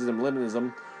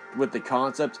Marxism-Leninism, with the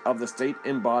concept of the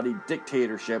state-embodied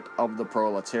dictatorship of the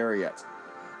proletariat,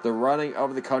 the running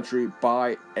of the country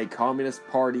by a communist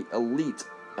party elite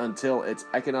until its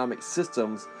economic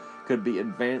systems could be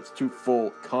advanced to full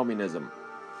communism.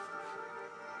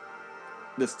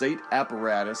 The state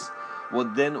apparatus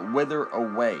would then wither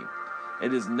away.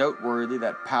 It is noteworthy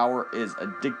that power is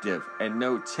addictive, and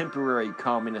no temporary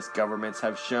communist governments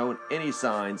have shown any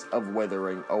signs of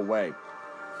withering away.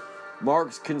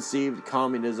 Marx conceived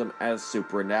communism as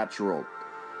supernatural,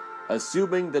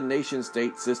 assuming the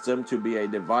nation-state system to be a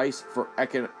device for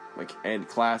economic and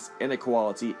class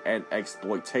inequality and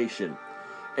exploitation.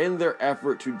 In their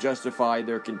effort to justify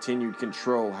their continued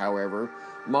control, however,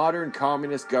 modern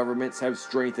communist governments have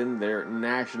strengthened their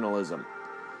nationalism.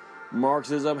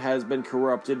 Marxism has been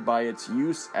corrupted by its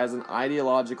use as an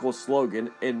ideological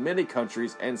slogan in many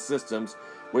countries and systems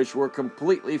which were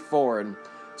completely foreign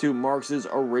to Marx's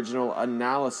original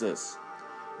analysis.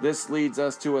 This leads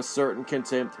us to a certain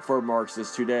contempt for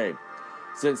Marxists today,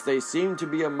 since they seem to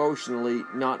be emotionally,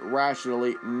 not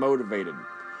rationally motivated.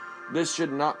 This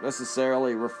should not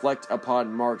necessarily reflect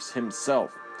upon Marx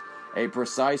himself. A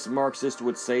precise Marxist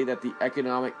would say that the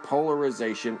economic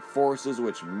polarization forces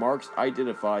which Marx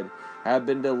identified have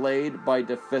been delayed by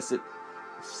deficit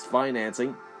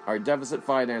financing,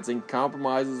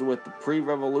 compromises with the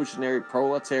pre-revolutionary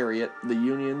proletariat, the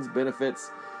unions, benefits,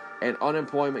 and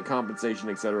unemployment compensation,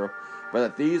 etc., but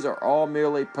that these are all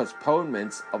merely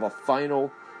postponements of a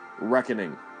final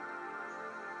reckoning.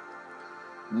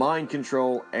 Mind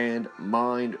control and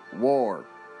mind war.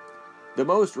 The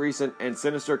most recent and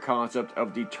sinister concept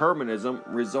of determinism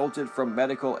resulted from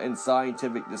medical and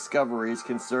scientific discoveries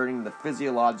concerning the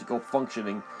physiological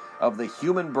functioning of the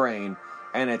human brain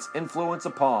and its influence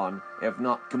upon, if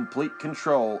not complete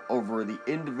control over, the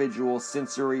individual's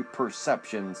sensory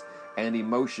perceptions and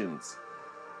emotions.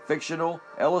 Fictional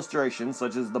illustrations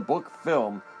such as the book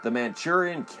film The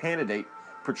Manchurian Candidate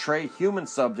portray human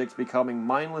subjects becoming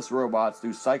mindless robots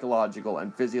through psychological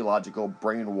and physiological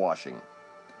brainwashing.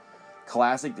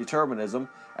 Classic determinism,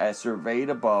 as surveyed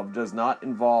above, does not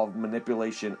involve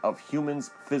manipulation of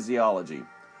humans' physiology.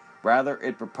 Rather,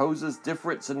 it proposes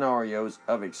different scenarios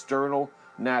of external,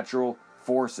 natural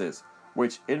forces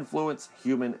which influence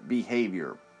human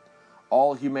behavior.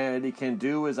 All humanity can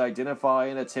do is identify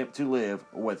and attempt to live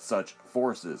with such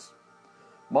forces.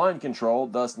 Mind control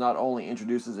thus not only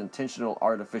introduces intentional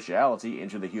artificiality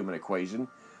into the human equation,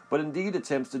 but indeed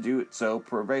attempts to do so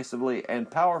pervasively and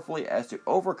powerfully as to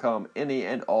overcome any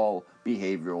and all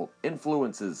behavioral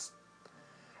influences.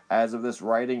 As of this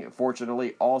writing,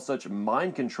 fortunately, all such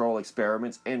mind control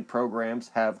experiments and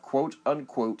programs have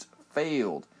quote-unquote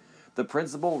failed. The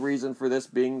principal reason for this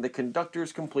being the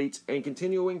conductor's complete and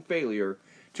continuing failure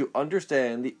to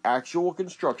understand the actual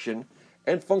construction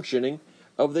and functioning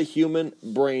of the human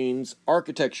brain's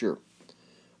architecture.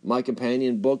 My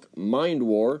companion book, Mind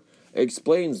War,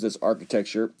 explains this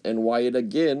architecture and why it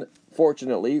again,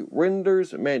 fortunately,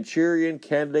 renders Manchurian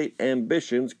Candidate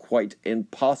ambitions quite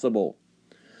impossible.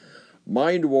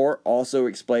 Mind War also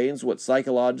explains what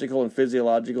psychological and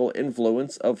physiological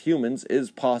influence of humans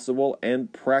is possible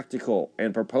and practical,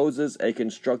 and proposes a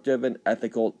constructive and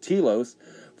ethical telos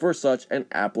for such an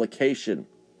application.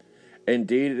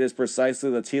 Indeed, it is precisely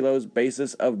the telos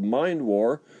basis of Mind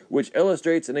War which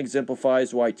illustrates and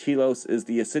exemplifies why telos is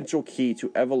the essential key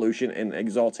to evolution and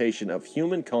exaltation of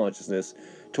human consciousness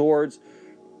towards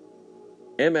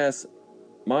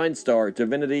MindStar,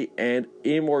 divinity, and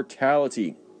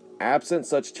immortality. Absent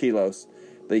such telos,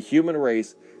 the human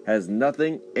race has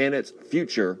nothing in its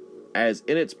future, as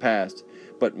in its past,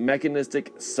 but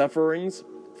mechanistic sufferings,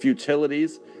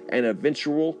 futilities, and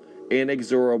eventual,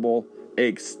 inexorable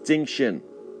extinction.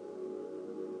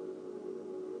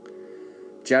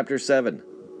 Chapter 7.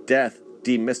 Death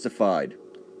Demystified.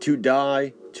 To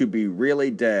die, to be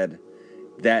really dead,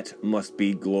 that must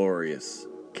be glorious.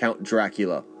 Count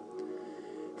Dracula.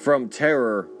 From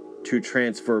terror to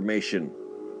transformation.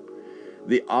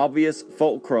 The obvious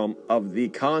fulcrum of the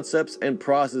concepts and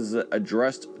processes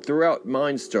addressed throughout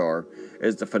MindStar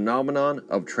is the phenomenon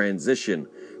of transition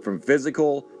from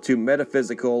physical to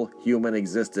metaphysical human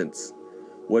existence.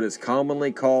 What is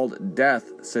commonly called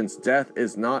death, since death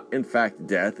is not in fact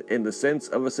death in the sense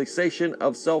of a cessation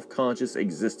of self-conscious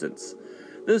existence.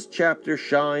 This chapter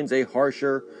shines a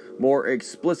harsher, more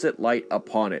explicit light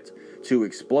upon it, to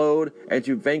explode and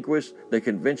to vanquish the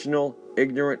conventional,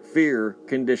 ignorant fear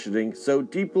conditioning so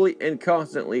deeply and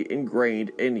constantly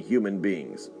ingrained in human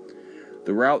beings.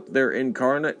 Throughout their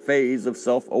incarnate phase of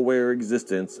self-aware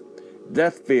existence,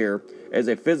 death fear is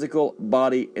a physical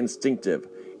body instinctive,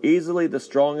 easily the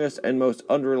strongest and most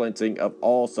unrelenting of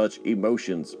all such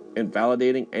emotions.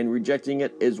 Invalidating and rejecting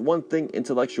it is one thing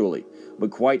intellectually, but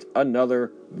quite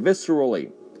another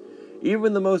viscerally.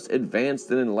 Even the most advanced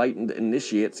and enlightened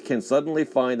initiates can suddenly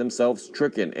find themselves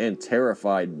stricken and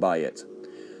terrified by it.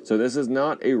 So this is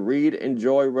not a read,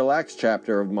 enjoy, relax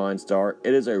chapter of MindStar.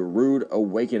 It is a rude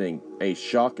awakening, a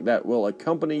shock that will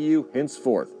accompany you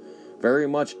henceforth. Very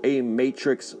much a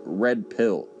Matrix red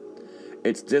pill.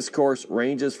 Its discourse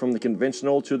ranges from the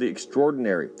conventional to the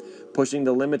extraordinary, pushing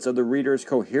the limits of the reader's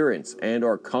coherence and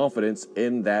or confidence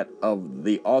in that of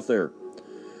the author.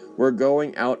 We're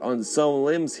going out on some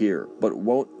limbs here, but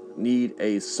won't need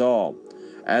a saw.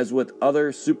 As with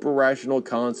other super-rational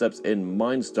concepts in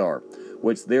MindStar,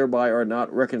 which thereby are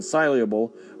not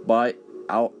reconcilable by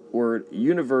outward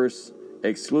universe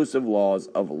exclusive laws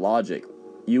of logic,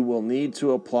 you will need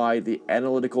to apply the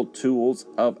analytical tools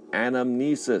of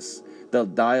anamnesis, the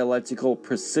dialectical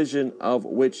precision of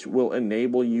which will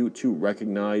enable you to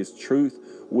recognize truth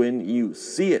when you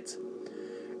see it,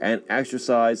 and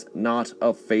exercise not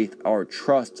of faith or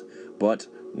trust, but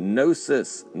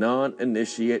gnosis.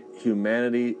 Non-initiate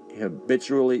humanity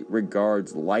habitually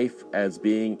regards life as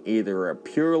being either a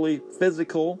purely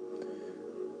physical,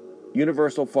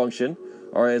 universal function,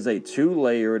 or as a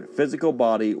two-layered physical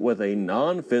body with a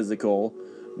non-physical,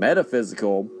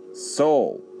 metaphysical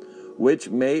soul, which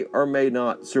may or may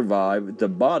not survive the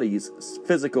body's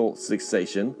physical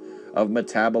cessation of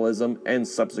metabolism and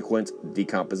subsequent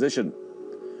decomposition.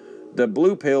 The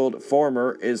blue-pilled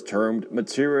former is termed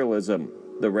materialism.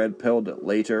 The red-pilled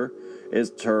later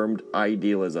is termed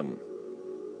idealism.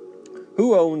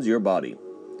 Who owns your body?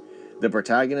 The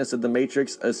protagonist of The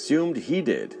Matrix assumed he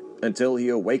did, until he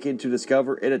awakened to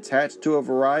discover it attached to a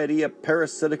variety of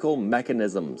parasitical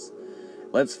mechanisms.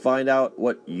 Let's find out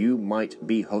what you might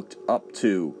be hooked up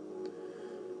to.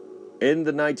 In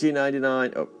the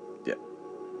 1999... Oh, yeah.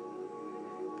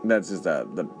 That's just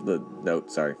the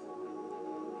note, sorry.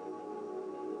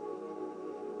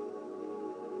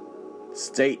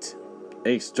 State.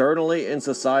 Externally in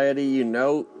society, you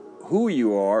know who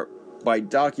you are by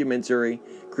documentary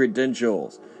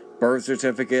credentials, birth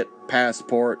certificate,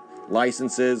 passport,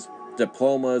 licenses,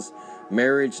 diplomas,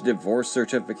 marriage, divorce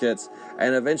certificates,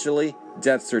 and eventually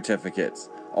death certificates.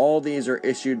 All these are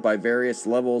issued by various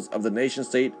levels of the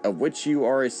nation-state of which you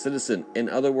are a citizen, in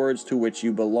other words, to which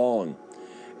you belong.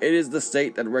 It is the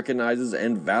state that recognizes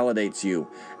and validates you,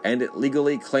 and it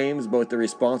legally claims both the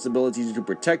responsibility to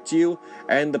protect you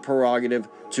and the prerogative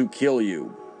to kill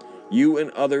you. You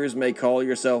and others may call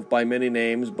yourself by many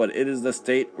names, but it is the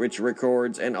state which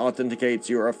records and authenticates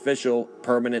your official,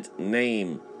 permanent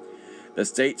name. The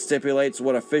state stipulates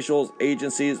what officials,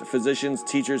 agencies, physicians,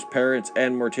 teachers, parents,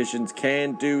 and morticians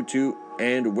can do to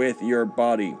and with your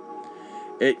body.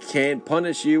 It can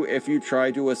punish you if you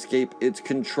try to escape its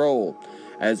control,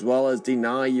 as well as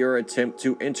deny your attempt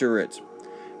to enter it.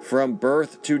 From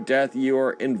birth to death, you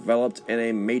are enveloped in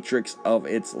a matrix of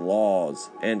its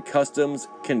laws and customs,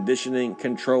 conditioning,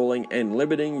 controlling, and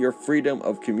limiting your freedom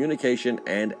of communication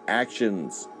and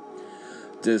actions.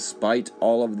 Despite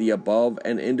all of the above,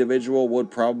 an individual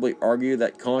would probably argue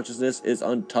that consciousness is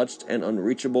untouched and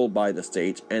unreachable by the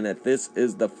state, and that this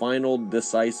is the final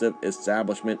decisive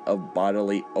establishment of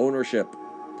bodily ownership.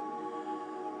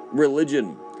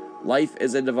 Religion. Life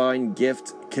is a divine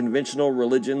gift. Conventional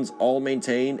religions all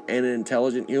maintain, and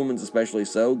intelligent humans especially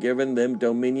so, given them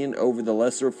dominion over the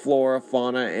lesser flora,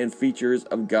 fauna, and features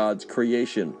of God's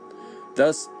creation.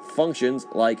 Thus, functions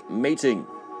like mating,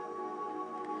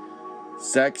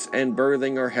 sex, and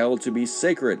birthing are held to be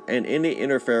sacred, and any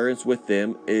interference with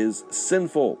them is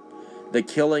sinful. The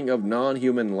killing of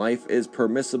non-human life is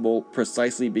permissible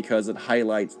precisely because it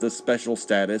highlights the special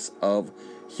status of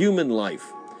human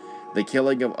life. The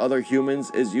killing of other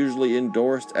humans is usually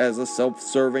endorsed as a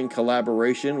self-serving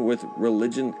collaboration with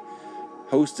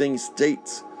religion-hosting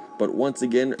states, but once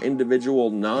again,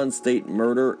 individual non-state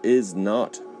murder is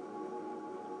not.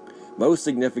 Most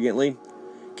significantly,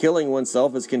 killing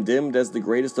oneself is condemned as the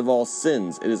greatest of all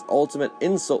sins. It is ultimate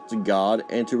insult to God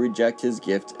and to reject His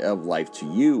gift of life to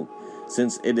you,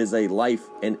 since it is a life,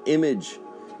 an image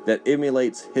that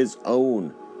emulates His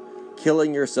own.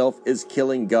 Killing yourself is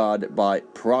killing God by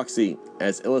proxy,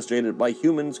 as illustrated by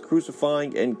humans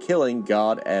crucifying and killing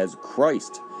God as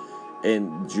Christ.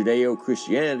 In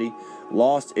Judeo-Christianity,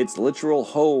 lost its literal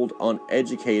hold on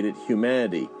educated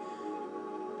humanity.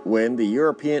 When the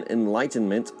European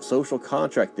Enlightenment social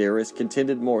contract theorists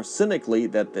contended more cynically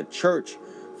that the church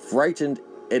frightened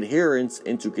adherents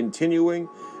into continuing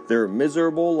their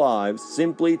miserable lives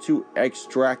simply to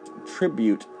extract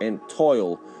tribute and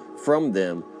toil from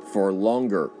them for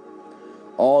longer.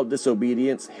 All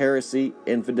disobedience, heresy,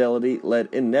 infidelity led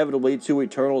inevitably to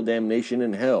eternal damnation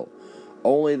in hell.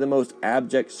 Only the most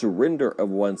abject surrender of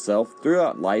oneself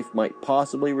throughout life might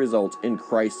possibly result in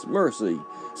Christ's mercy,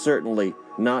 certainly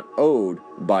not owed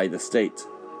by the state.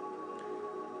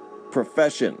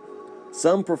 Profession.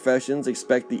 Some professions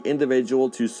expect the individual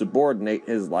to subordinate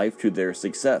his life to their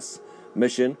success,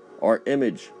 mission, or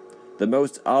image. The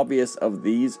most obvious of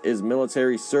these is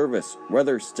military service,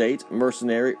 whether state,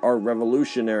 mercenary, or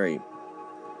revolutionary.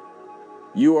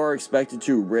 You are expected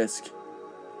to risk.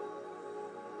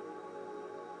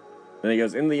 Then he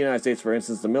goes, in the United States, for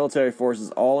instance, the military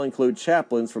forces all include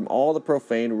chaplains from all the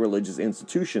profane religious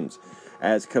institutions,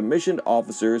 as commissioned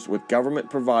officers with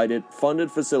government-provided, funded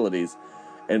facilities,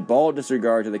 in bald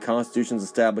disregard to the Constitution's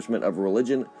establishment of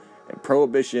religion and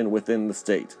prohibition within the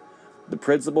state. The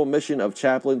principal mission of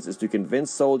chaplains is to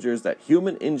convince soldiers that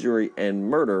human injury and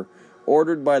murder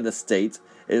ordered by the state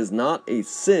is not a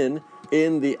sin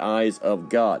in the eyes of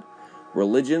God.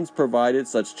 Religions provided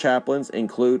such chaplains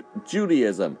include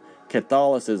Judaism,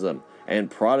 Catholicism,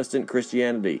 and Protestant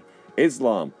Christianity,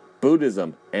 Islam,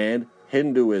 Buddhism, and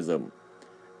Hinduism.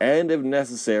 And if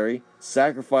necessary,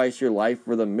 sacrifice your life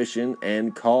for the mission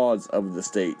and cause of the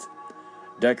state.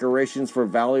 Decorations for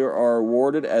valor are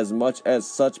awarded as much as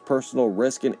such personal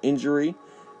risk and injury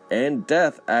and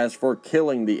death as for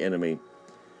killing the enemy.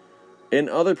 In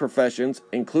other professions,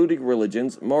 including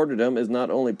religions, martyrdom is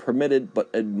not only permitted but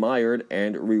admired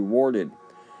and rewarded.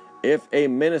 If a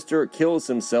minister kills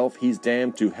himself, he's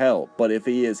damned to hell, but if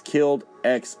he is killed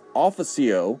ex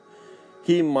officio,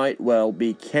 he might well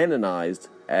be canonized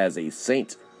as a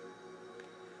saint.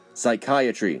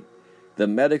 Psychiatry. The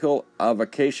medical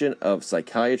avocation of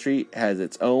psychiatry has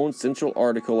its own central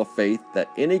article of faith that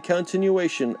any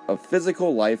continuation of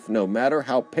physical life, no matter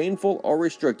how painful or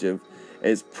restrictive,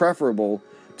 is preferable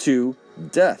to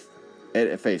death. And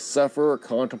if a sufferer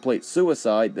contemplates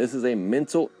suicide, this is a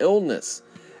mental illness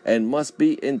and must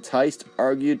be enticed,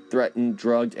 argued, threatened,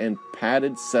 drugged, and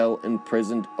padded cell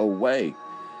imprisoned away.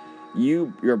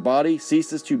 Your body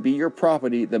ceases to be your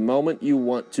property the moment you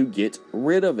want to get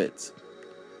rid of it.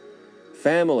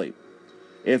 Family.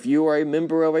 If you are a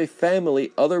member of a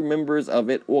family, other members of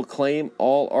it will claim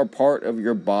all are part of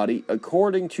your body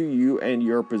according to you and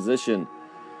your position.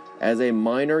 As a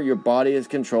minor, your body is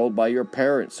controlled by your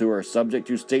parents, who are subject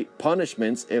to state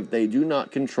punishments if they do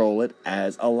not control it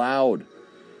as allowed.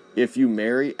 If you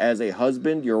marry as a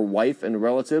husband, your wife and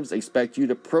relatives expect you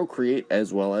to procreate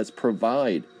as well as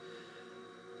provide.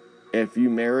 If you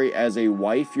marry as a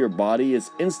wife, your body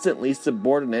is instantly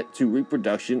subordinate to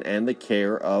reproduction and the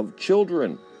care of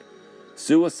children.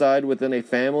 Suicide within a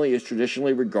family is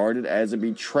traditionally regarded as a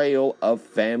betrayal of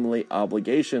family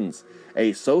obligations,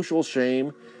 a social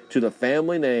shame to the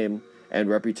family name and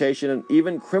reputation, and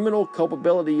even criminal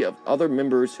culpability of other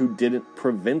members who didn't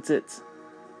prevent it.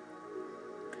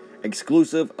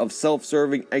 Exclusive of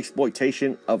self-serving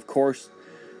exploitation, of course,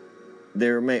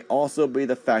 there may also be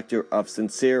the factor of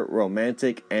sincere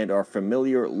romantic and or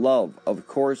familiar love. Of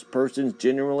course, persons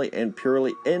genuinely and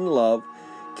purely in love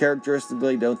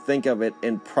characteristically don't think of it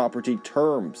in property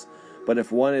terms. But if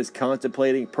one is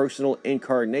contemplating personal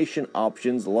incarnation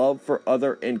options, love for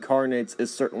other incarnates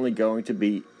is certainly going to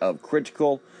be of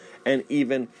critical and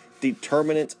even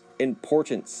determinant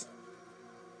importance.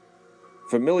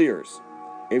 Familiars.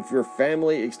 If your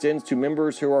family extends to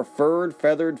members who are furred,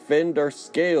 feathered, finned, or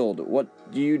scaled, what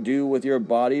you do with your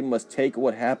body must take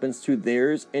what happens to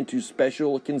theirs into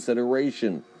special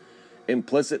consideration.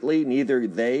 Implicitly, neither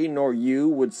they nor you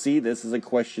would see this as a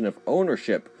question of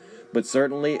ownership, but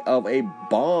certainly of a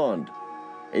bond,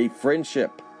 a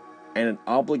friendship, and an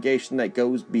obligation that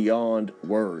goes beyond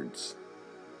words.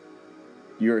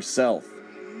 Yourself.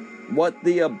 What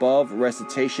the above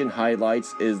recitation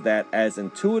highlights is that as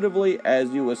intuitively as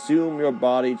you assume your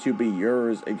body to be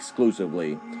yours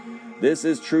exclusively, this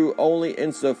is true only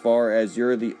insofar as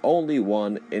you're the only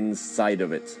one inside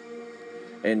of it.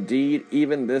 Indeed,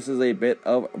 even this is a bit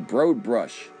of broad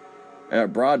brush.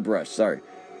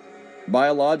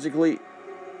 Biologically,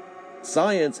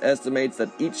 science estimates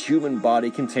that each human body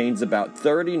contains about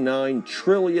 39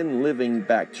 trillion living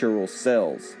bacterial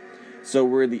cells. So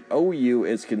where the OU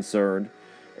is concerned,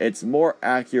 it's more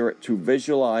accurate to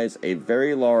visualize a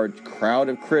very large crowd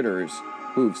of critters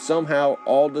who've somehow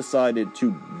all decided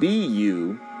to be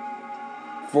you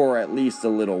for at least a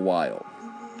little while.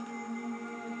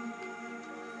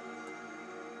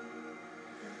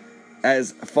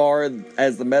 As far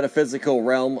as the metaphysical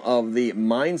realm of the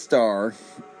MindStar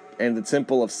and the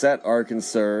Temple of Set are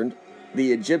concerned,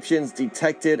 the Egyptians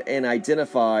detected and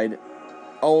identified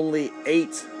only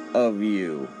 8 of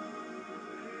you.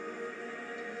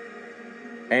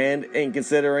 And in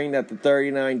considering that the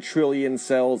 39 trillion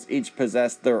cells each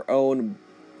possess their own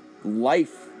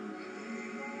life,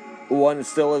 one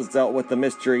still has dealt with the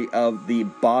mystery of the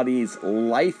body's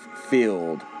life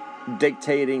field,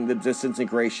 dictating the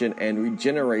disintegration and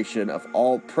regeneration of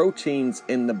all proteins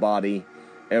in the body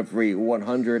every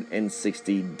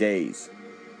 160 days.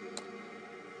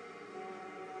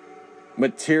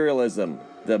 Materialism,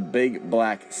 the big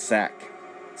black sack.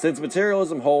 Since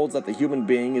materialism holds that the human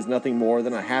being is nothing more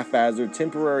than a haphazard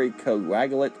temporary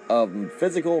coagulate of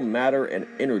physical matter and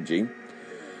energy,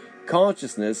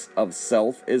 consciousness of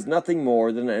self is nothing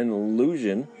more than an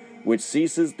illusion which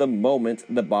ceases the moment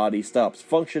the body stops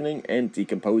functioning and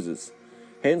decomposes.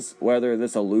 Hence, whether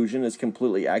this illusion is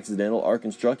completely accidental or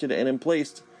constructed and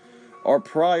emplaced, or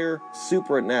prior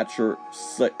supernature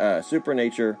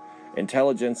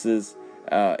intelligences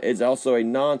is also a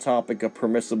non-topic of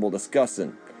permissible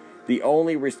discussion. The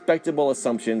only respectable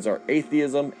assumptions are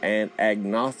atheism and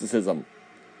agnosticism.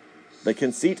 The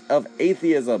conceit of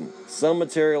atheism. Some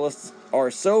materialists are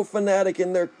so fanatic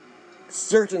in their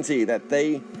certainty that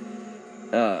they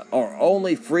are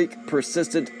only freak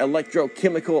persistent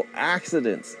electrochemical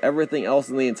accidents. Everything else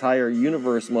in the entire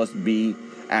universe must be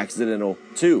accidental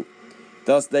too.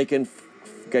 Thus they can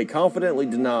confidently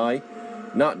deny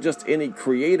not just any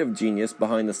creative genius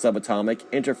behind the subatomic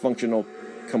interfunctional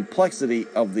complexity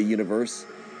of the universe,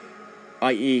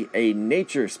 i.e. a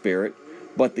nature spirit,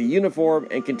 but the uniform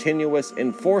and continuous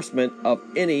enforcement of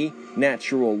any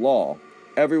natural law,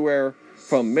 everywhere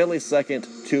from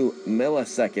millisecond to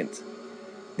millisecond.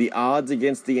 The odds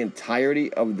against the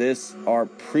entirety of this are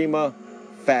prima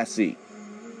facie.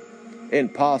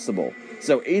 Impossible.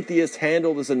 So atheists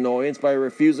handle this annoyance by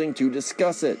refusing to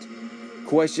discuss it.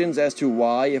 Questions as to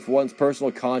why, if one's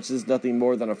personal consciousness is nothing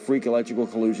more than a freak electrical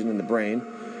collusion in the brain,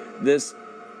 this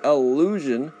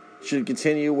illusion should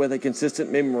continue with a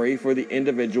consistent memory for the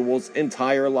individual's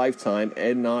entire lifetime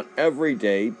and not every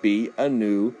day be a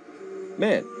new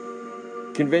man.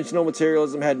 Conventional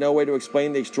materialism had no way to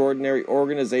explain the extraordinary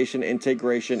organization,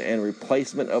 integration, and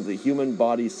replacement of the human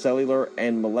body's cellular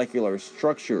and molecular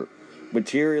structure.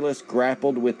 Materialists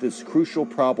grappled with this crucial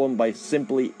problem by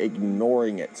simply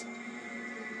ignoring it.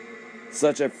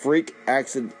 Such a freak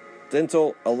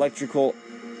accidental electrical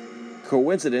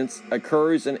coincidence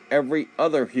occurs in every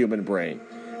other human brain.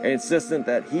 Insistent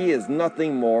that he is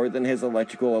nothing more than his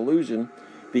electrical illusion,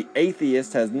 the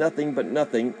atheist has nothing but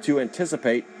nothing to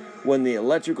anticipate when the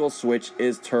electrical switch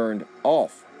is turned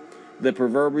off. The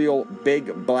proverbial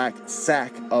big black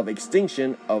sack of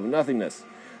extinction of nothingness.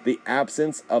 The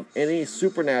absence of any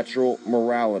supernatural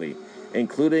morality,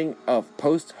 including of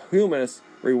posthumous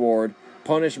reward,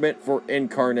 punishment for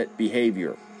incarnate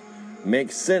behavior.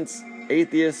 Makes sense.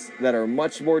 Atheists that are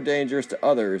much more dangerous to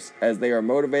others as they are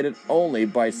motivated only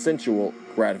by sensual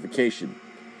gratification.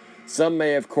 Some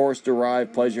may, of course,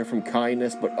 derive pleasure from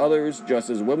kindness, but others, just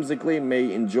as whimsically,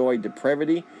 may enjoy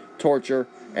depravity, torture,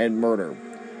 and murder.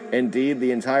 Indeed,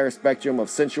 the entire spectrum of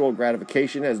sensual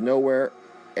gratification has nowhere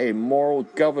a moral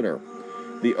governor.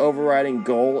 The overriding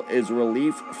goal is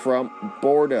relief from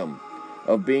boredom,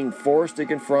 of being forced to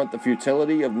confront the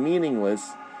futility of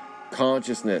meaningless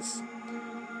consciousness.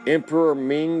 Emperor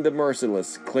Ming the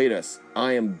Merciless, Cletus,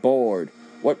 I am bored.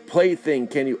 What plaything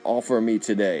can you offer me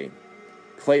today?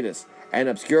 Cletus, an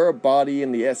obscure body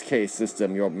in the SK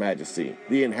system, your majesty.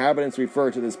 The inhabitants refer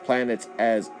to this planet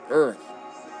as Earth.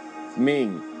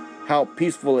 Ming, how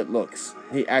peaceful it looks.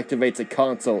 He activates a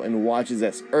console and watches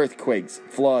as earthquakes,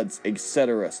 floods,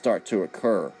 etc. start to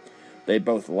occur. They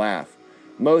both laugh.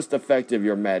 Most effective,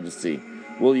 your majesty.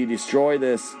 Will you destroy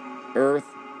this Earth?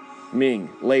 Ming,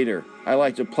 later. I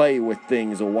like to play with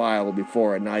things a while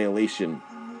before annihilation.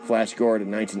 Flash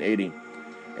Gordon, 1980.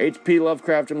 H.P.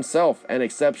 Lovecraft himself, an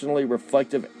exceptionally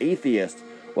reflective atheist,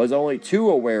 was only too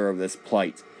aware of this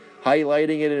plight,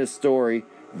 highlighting it in his story,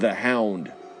 The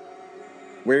Hound.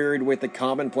 Wearied with the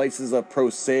commonplaces of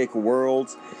prosaic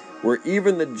worlds, where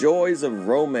even the joys of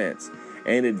romance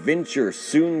and adventure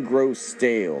soon grow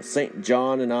stale, St.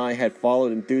 John and I had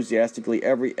followed enthusiastically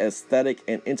every aesthetic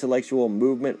and intellectual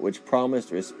movement which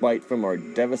promised respite from our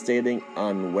devastating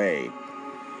ennui.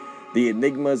 The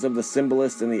enigmas of the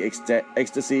symbolists and the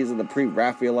ecstasies of the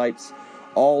pre-Raphaelites,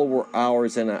 all were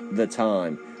ours in the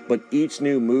time, but each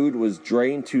new mood was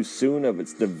drained too soon of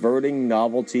its diverting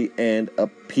novelty and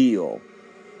appeal.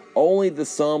 Only the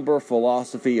somber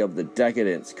philosophy of the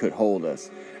decadence could hold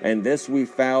us, and this we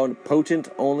found potent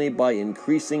only by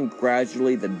increasing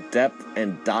gradually the depth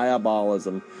and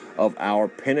diabolism of our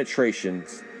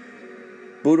penetrations.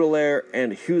 Baudelaire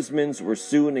and Huysmans were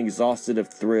soon exhausted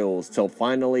of thrills, till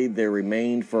finally there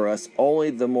remained for us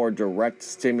only the more direct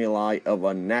stimuli of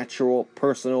unnatural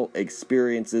personal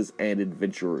experiences and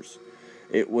adventures.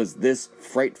 It was this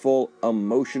frightful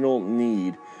emotional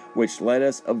need which led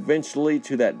us eventually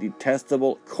to that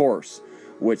detestable course,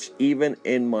 which even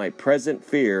in my present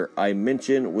fear I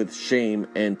mention with shame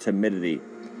and timidity.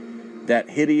 That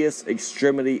hideous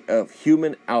extremity of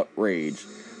human outrage,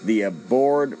 the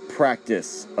abhorred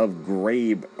practice of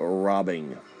grave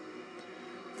robbing.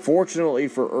 Fortunately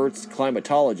for Earth's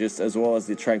climatologists, as well as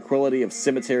the tranquility of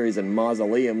cemeteries and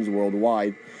mausoleums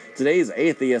worldwide, today's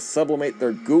atheists sublimate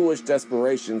their ghoulish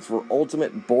desperations for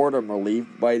ultimate boredom relief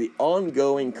by the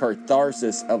ongoing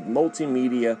catharsis of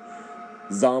multimedia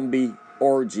zombie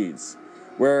orgies,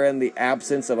 wherein the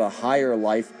absence of a higher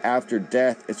life after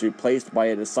death is replaced by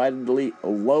a decidedly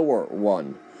lower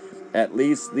one. At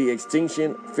least the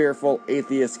extinction-fearful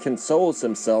atheist consoles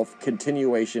himself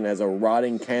continuation as a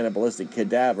rotting cannibalistic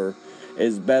cadaver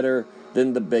is better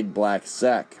than the big black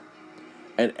sack.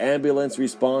 An ambulance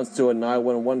responds to a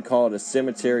 911 call at a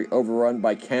cemetery overrun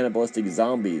by cannibalistic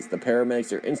zombies. The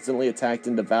paramedics are instantly attacked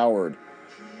and devoured.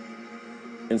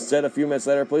 Instead, a few minutes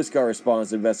later, a police car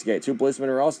responds to investigate. 2 policemen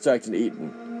are also attacked and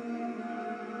eaten.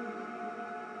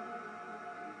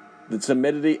 The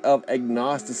timidity of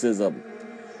agnosticism.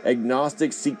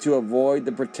 Agnostics seek to avoid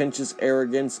the pretentious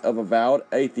arrogance of avowed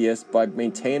atheists by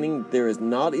maintaining there is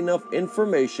not enough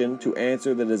information to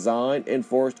answer the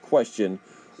design-enforced question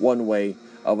one way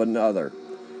of another.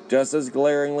 Just as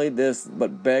glaringly this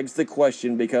but begs the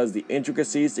question because the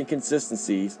intricacies and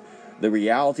consistencies, the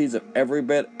realities of every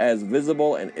bit as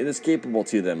visible and inescapable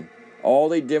to them, All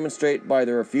they demonstrate by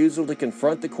their refusal to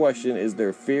confront the question is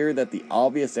their fear that the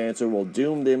obvious answer will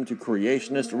doom them to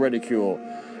creationist ridicule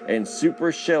and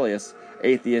supercilious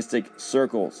atheistic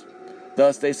circles.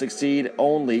 Thus they succeed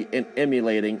only in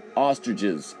emulating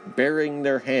ostriches, burying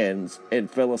their hands in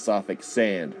philosophic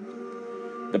sand.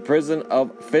 The prison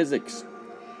of physics.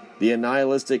 The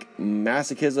nihilistic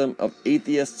masochism of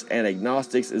atheists and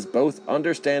agnostics is both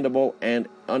understandable and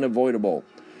unavoidable,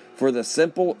 for the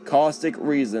simple caustic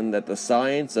reason that the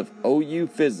science of OU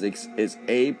physics is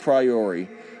a priori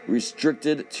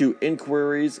restricted to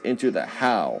inquiries into the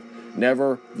how,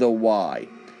 never the why.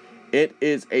 It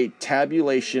is a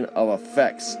tabulation of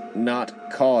effects,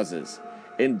 not causes.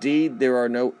 Indeed, there are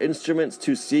no instruments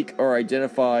to seek or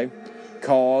identify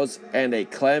cause, and a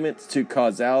claimant to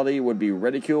causality would be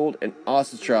ridiculed and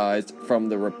ostracized from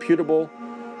the reputable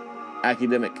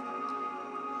academic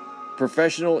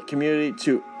professional community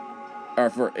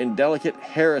for indelicate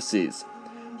heresies.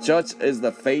 Such is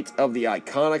the fate of the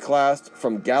iconoclast,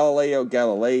 from Galileo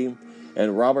Galilei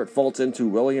and Robert Fulton to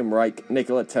William Reich,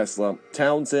 Nikola Tesla,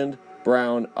 Townsend,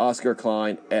 Brown, Oscar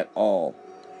Klein, et al.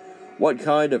 What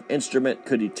kind of instrument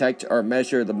could detect or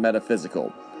measure the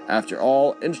metaphysical? After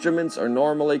all, instruments are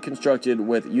normally constructed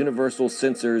with universal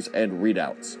sensors and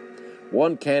readouts.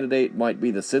 One candidate might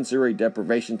be the sensory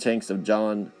deprivation tanks of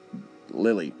John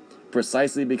Lilly,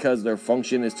 precisely because their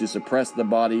function is to suppress the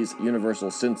body's universal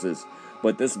senses,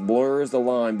 but this blurs the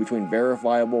line between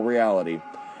verifiable reality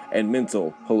and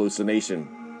mental hallucination.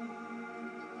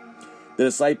 The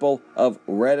disciple of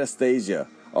radiesthesia,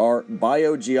 or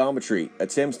biogeometry,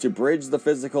 attempts to bridge the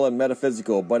physical and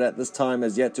metaphysical, but at this time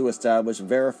has yet to establish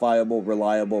verifiable,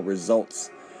 reliable results.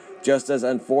 Just as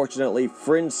unfortunately,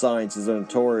 fringe sciences are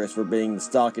notorious for being the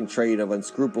stock and trade of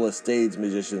unscrupulous stage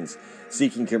magicians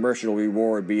seeking commercial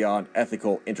reward beyond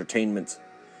ethical entertainment.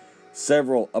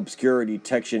 Several obscure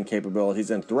detection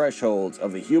capabilities and thresholds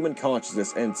of the human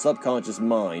consciousness and subconscious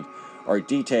mind are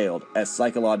detailed as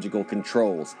psychological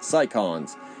controls,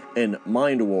 psychons, in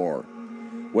Mind War.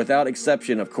 Without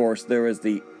exception, of course, there is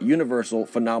the universal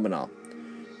phenomena.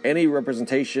 Any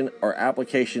representation or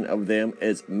application of them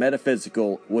as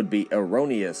metaphysical would be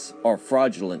erroneous or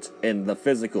fraudulent in the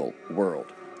physical world.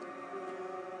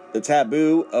 The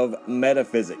taboo of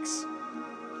metaphysics.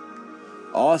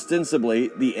 Ostensibly,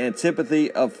 the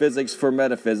antipathy of physics for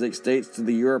metaphysics dates to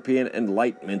the European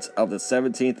Enlightenment of the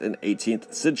 17th and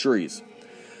 18th centuries.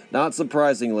 Not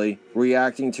surprisingly,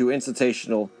 reacting to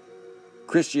institutional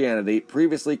Christianity,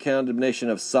 previously condemnation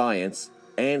of science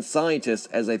and scientists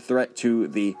as a threat to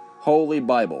the Holy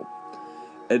Bible.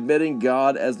 Admitting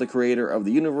God as the creator of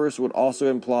the universe would also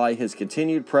imply his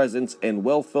continued presence and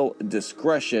willful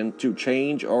discretion to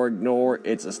change or ignore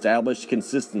its established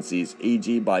consistencies,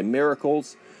 e.g. by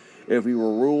miracles. If we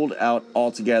were ruled out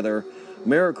altogether,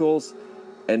 miracles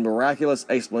and miraculous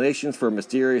explanations for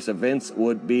mysterious events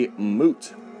would be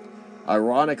moot.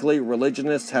 Ironically,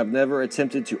 religionists have never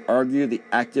attempted to argue the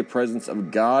active presence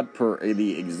of God per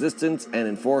the existence and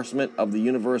enforcement of the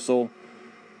universal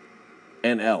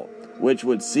NL, which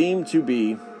would seem to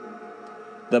be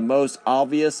the most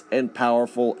obvious and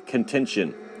powerful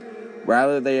contention.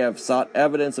 Rather, they have sought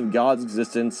evidence of God's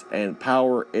existence and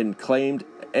power in claimed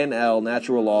NL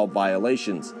natural law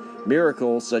violations.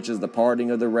 Miracles such as the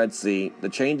parting of the Red Sea, the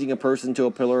changing a person to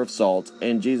a pillar of salt,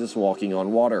 and Jesus walking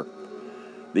on water.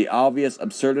 The obvious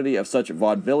absurdity of such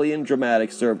vaudevillian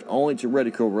dramatics served only to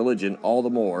ridicule religion all the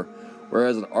more,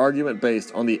 whereas an argument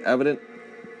based on the evident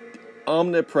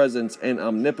omnipresence and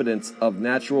omnipotence of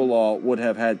natural law would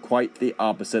have had quite the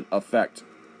opposite effect.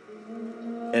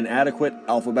 Inadequate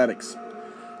alphabetics.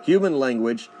 Human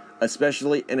language,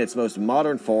 especially in its most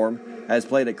modern form, has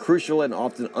played a crucial and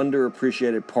often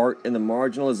underappreciated part in the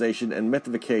marginalization and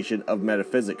mythification of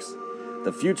metaphysics.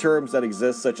 The few terms that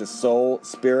exist, such as soul,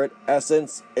 spirit,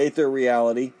 essence, aether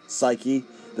reality, psyche,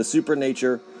 the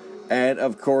supernature, and,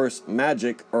 of course,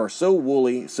 magic, are so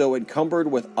woolly, so encumbered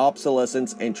with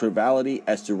obsolescence and triviality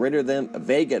as to render them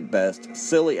vague at best,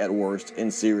 silly at worst,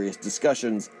 in serious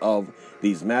discussions of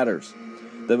these matters.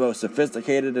 The most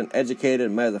sophisticated and educated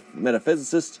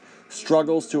metaphysicist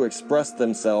struggles to express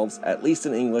themselves, at least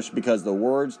in English, because the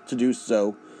words to do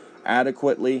so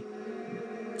adequately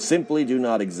simply do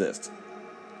not exist.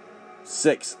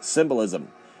 6. Symbolism.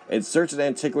 In certain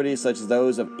antiquities such as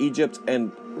those of Egypt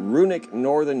and runic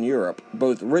northern Europe,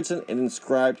 both written and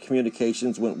inscribed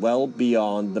communications went well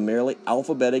beyond the merely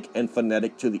alphabetic and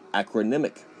phonetic to the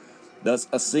acronymic. Thus,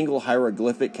 a single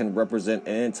hieroglyphic can represent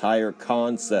an entire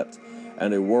concept,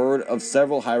 and a word of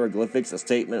several hieroglyphics a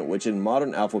statement which in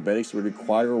modern alphabetics would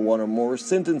require one or more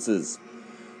sentences.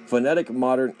 Phonetic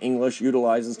modern English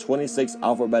utilizes 26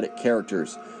 alphabetic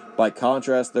characters. By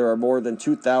contrast, there are more than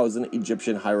 2,000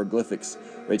 Egyptian hieroglyphics,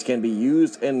 which can be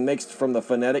used and mixed from the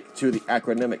phonetic to the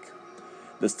acronymic.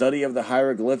 The study of the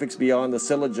hieroglyphics beyond the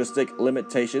syllogistic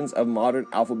limitations of modern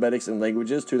alphabetics and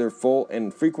languages to their full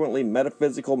and frequently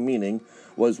metaphysical meaning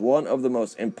was one of the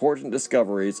most important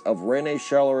discoveries of René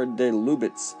Charles de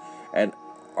Lubitz, and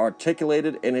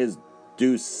articulated in his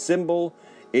Du symbole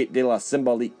et de la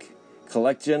symbolique,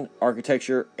 collection,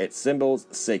 architecture, et symboles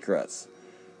sacres.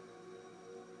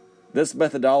 This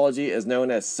methodology is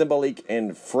known as symbolique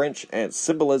in French and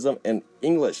symbolism in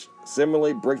English.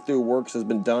 Similarly, breakthrough works has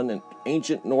been done in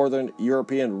ancient northern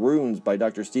European runes by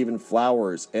Dr. Stephen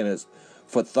Flowers in his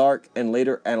Futhark and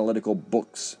later analytical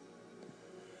books.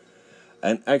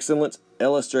 An excellent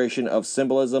illustration of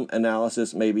symbolism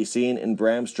analysis may be seen in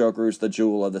Bram Stoker's The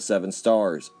Jewel of the Seven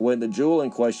Stars. When the jewel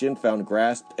in question, found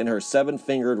grasped in her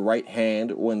seven-fingered right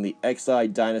hand when the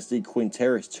Exide dynasty Queen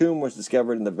Tera's tomb was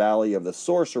discovered in the Valley of the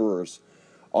Sorcerers,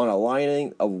 on a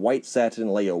lining of white satin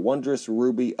lay a wondrous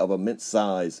ruby of immense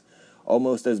size,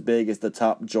 almost as big as the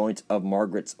top joint of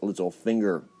Margaret's little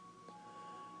finger.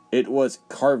 It was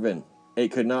carven.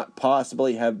 It could not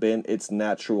possibly have been its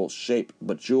natural shape,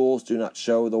 but jewels do not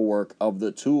show the work of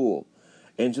the tool,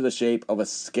 into the shape of a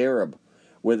scarab,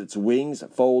 with its wings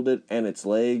folded and its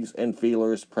legs and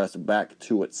feelers pressed back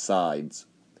to its sides.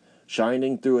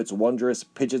 Shining through its wondrous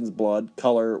pigeon's blood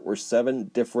color were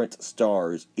 7 different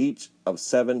stars, each of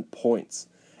 7 points,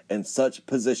 in such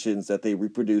positions that they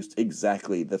reproduced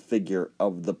exactly the figure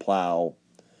of the plow.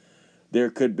 There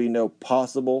could be no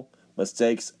possible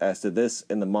mistakes as to this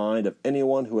in the mind of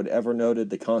anyone who had ever noted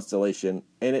the constellation.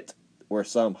 In it were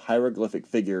some hieroglyphic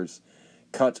figures,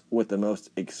 cut with the most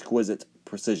exquisite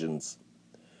precisions.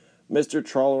 Mr.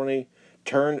 Trelawney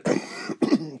turned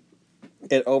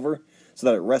it over so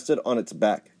that it rested on its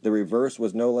back. The reverse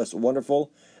was no less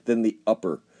wonderful than the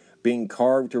upper, being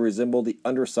carved to resemble the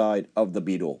underside of the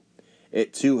beetle.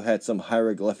 It too had some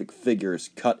hieroglyphic figures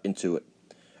cut into it.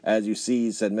 As you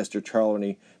see, said Mr.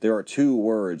 Trelawney, there are 2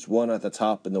 words, one at the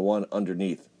top and the one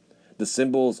underneath. The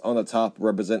symbols on the top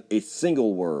represent a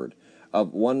single word,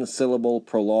 of 1 syllable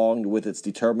prolonged with its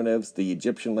determinatives. The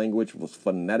Egyptian language was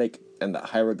phonetic, and the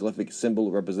hieroglyphic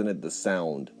symbol represented the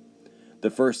sound.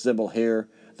 The first symbol here,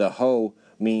 the ho,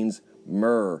 means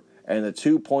myrrh, and the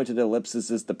 2 pointed ellipses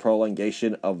is the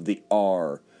prolongation of the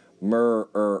r,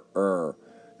 myrrh.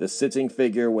 The sitting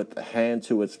figure with the hand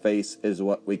to its face is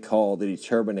what we call the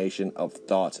determination of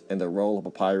thought, and the roll of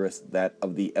papyrus that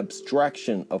of the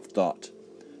abstraction of thought.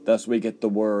 Thus we get the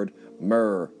word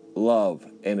myrrh, love,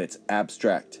 in its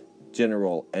abstract,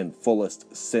 general, and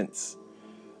fullest sense.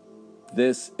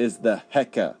 This is the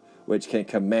Heka, which can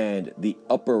command the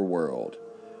upper world.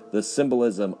 The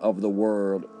symbolism of the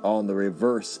word on the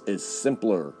reverse is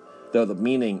simpler, though the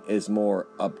meaning is more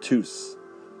obtuse.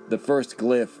 The first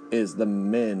glyph is the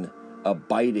men,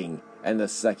 abiding, and the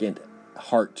second,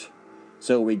 heart.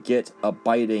 So we get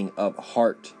abiding of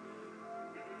heart.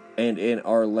 And in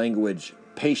our language,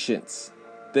 patience.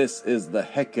 This is the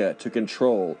Heka to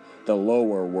control the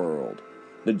lower world.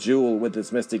 The jewel with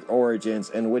its mystic origins,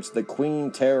 in which the Queen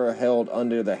Tera held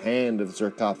under the hand of the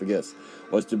sarcophagus,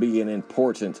 was to be an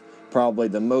important, probably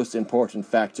the most important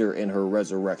factor in her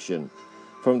resurrection.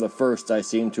 From the first, I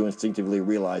seemed to instinctively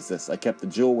realize this. I kept the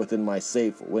jewel within my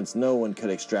safe, whence no one could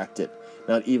extract it,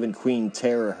 not even Queen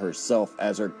Tera herself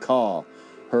as her Ka,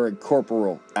 her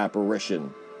incorporeal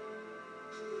apparition.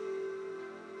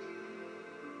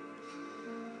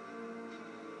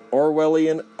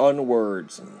 Orwellian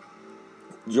unwords.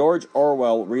 George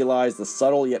Orwell realized the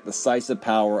subtle yet decisive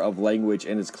power of language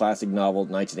in his classic novel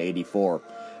 1984,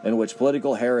 in which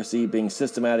political heresy being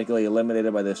systematically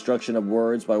eliminated by the destruction of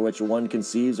words by which one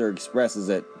conceives or expresses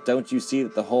it. Don't you see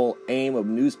that the whole aim of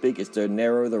Newspeak is to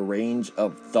narrow the range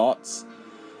of thoughts?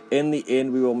 In the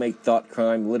end, we will make thought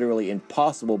crime literally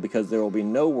impossible because there will be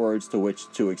no words to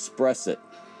which to express it.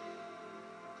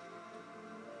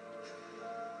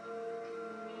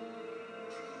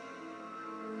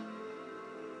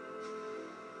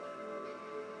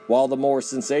 While the more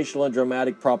sensational and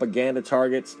dramatic propaganda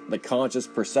targets the conscious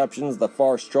perceptions, the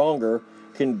far stronger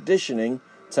conditioning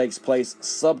takes place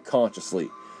subconsciously.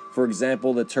 For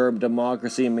example, the term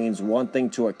democracy means one thing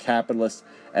to a capitalist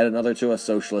and another to a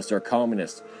socialist or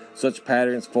communist. Such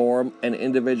patterns form an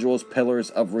individual's pillars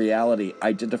of reality,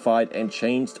 identified and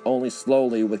changed only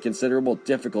slowly with considerable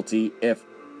difficulty, if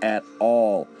at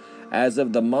all. As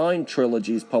of the Mind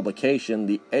Trilogy's publication,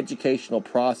 the educational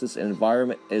process and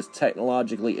environment is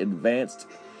technologically advanced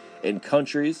in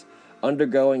countries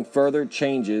undergoing further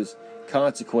changes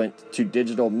consequent to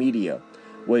digital media.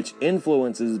 which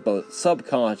influences both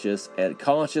subconscious and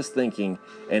conscious thinking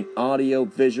and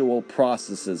audio-visual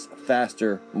processes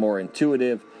faster, more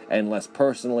intuitive, and less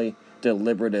personally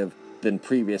deliberative than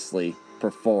previously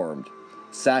performed.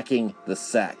 Sacking the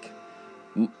sack.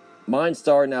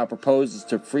 MindStar now proposes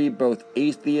to free both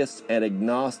atheists and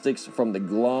agnostics from the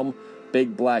glum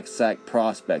big black sack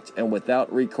prospect, and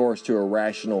without recourse to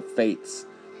irrational faiths.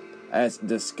 As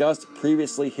discussed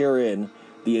previously herein,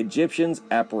 the Egyptians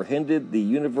apprehended the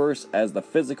universe as the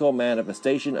physical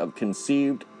manifestation of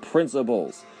conceived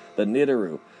principles, the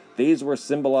Nibiru. These were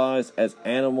symbolized as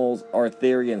animals or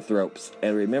therianthropes,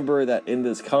 and remember that in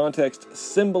this context,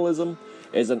 symbolism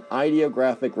is an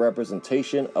ideographic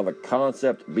representation of a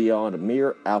concept beyond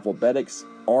mere alphabetics,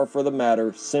 or for the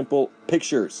matter, simple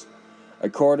pictures.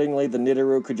 Accordingly, the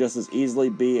Nibiru could just as easily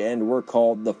be and were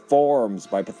called the forms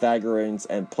by Pythagoreans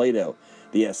and Plato,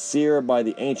 the Asir by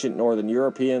the ancient Northern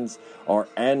Europeans, or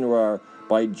Anwar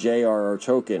by J.R.R.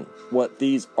 Tolkien. What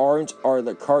these aren't are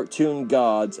the cartoon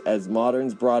gods, as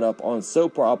moderns brought up on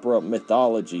soap opera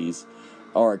mythologies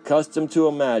are accustomed to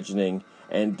imagining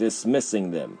and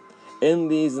dismissing them. In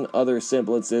these and other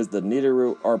semblances, the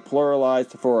Nibiru are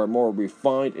pluralized for a more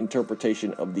refined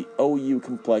interpretation of the OU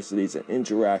complexities and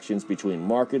interactions between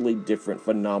markedly different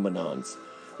phenomenons.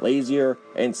 Lazier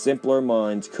and simpler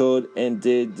minds could and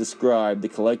did describe the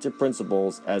collective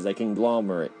principles as a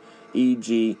conglomerate,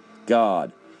 e.g.,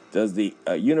 God. Does the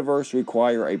universe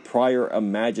require a prior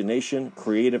imagination,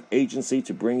 creative agency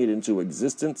to bring it into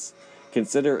existence?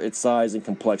 Consider its size and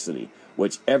complexity,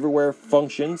 which everywhere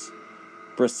functions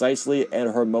precisely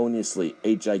and harmoniously,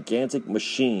 a gigantic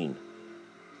machine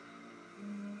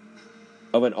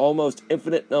of an almost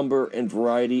infinite number and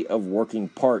variety of working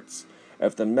parts.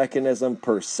 If the mechanism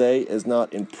per se is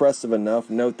not impressive enough,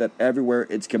 note that everywhere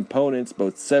its components,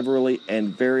 both severally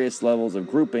and various levels of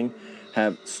grouping,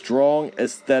 have strong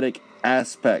aesthetic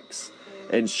aspects.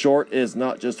 In short, it is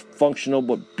not just functional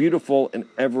but beautiful in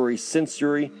every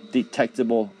sensory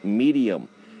detectable medium.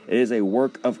 It is a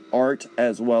work of art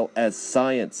as well as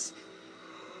science.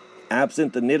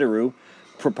 Absent the Nibiru,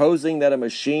 proposing that a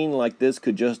machine like this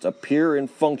could just appear and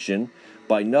function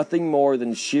by nothing more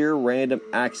than sheer random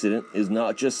accident is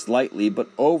not just slightly but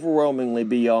overwhelmingly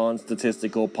beyond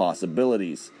statistical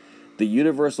possibilities. The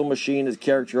universal machine is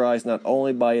characterized not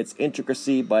only by its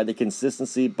intricacy, by the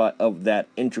consistency of that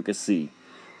intricacy.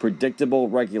 Predictable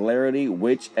regularity,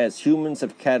 which, as humans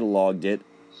have cataloged it,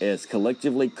 is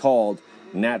collectively called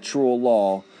natural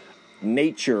law,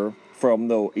 nature, from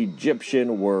the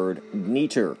Egyptian word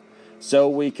neter. So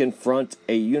we confront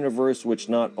a universe which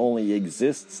not only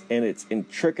exists in its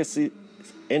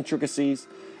intricacies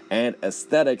and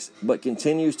aesthetics, but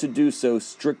continues to do so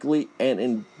strictly and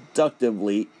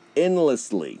inductively,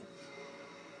 endlessly.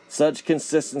 Such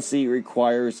consistency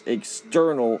requires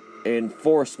external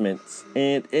enforcements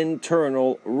and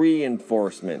internal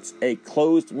reinforcements. A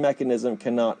closed mechanism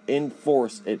cannot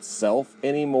enforce itself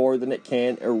any more than it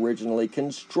can originally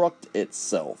construct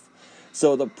itself.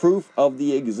 So the proof of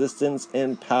the existence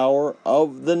and power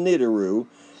of the Nibiru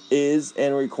is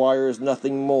and requires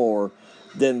nothing more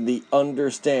than the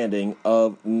understanding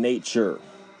of nature.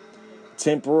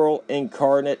 Temporal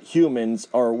incarnate humans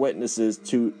are witnesses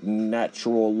to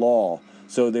natural law,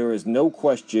 so there is no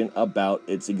question about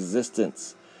its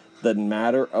existence. The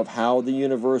matter of how the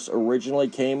universe originally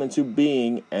came into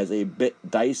being is a bit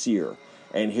dicier,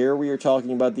 and here we are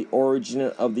talking about the origin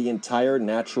of the entire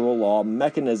natural law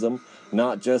mechanism,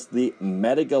 not just the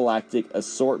metagalactic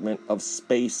assortment of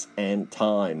space and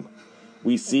time.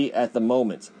 We see at the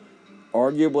moment,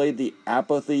 arguably the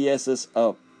apotheosis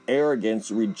of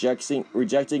arrogance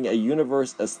rejecting a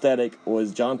universe aesthetic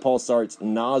was Jean-Paul Sartre's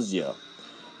Nausea,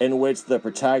 in which the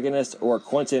protagonist or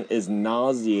Quentin is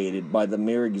nauseated by the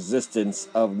mere existence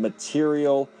of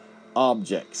material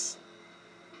objects.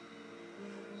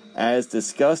 As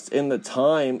discussed in the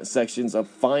time sections of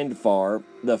FindFar,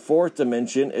 the fourth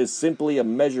dimension is simply a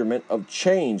measurement of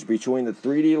change between the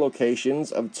 3D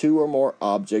locations of two or more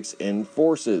objects in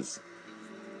forces.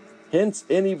 Hence,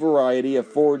 any variety of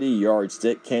 4D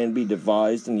yardstick can be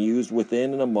devised and used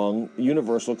within and among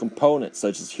universal components,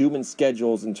 such as human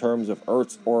schedules in terms of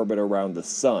Earth's orbit around the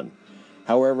Sun.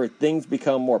 However, things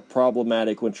become more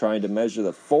problematic when trying to measure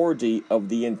the 4D of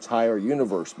the entire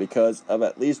universe, because of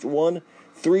at least one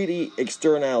 3D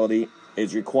externality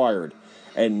is required,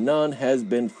 and none has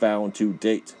been found to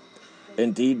date.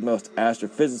 Indeed, most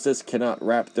astrophysicists cannot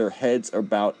wrap their heads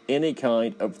about any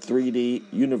kind of 3D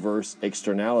universe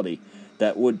externality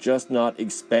that would just not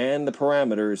expand the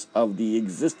parameters of the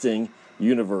existing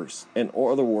universe. In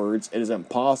other words, it is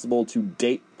impossible to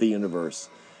date the universe.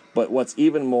 But what's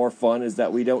even more fun is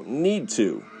that we don't need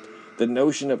to. The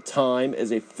notion of time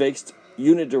as a fixed,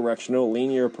 unidirectional,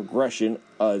 linear progression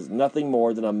is nothing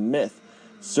more than a myth.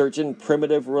 Certain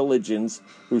primitive religions,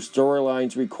 whose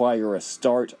storylines require a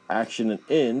start, action, and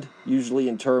end, usually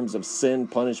in terms of sin,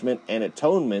 punishment, and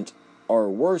atonement, or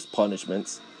worse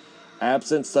punishments.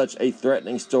 Absent such a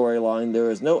threatening storyline, there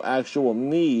is no actual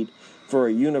need for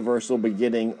a universal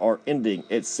beginning or ending.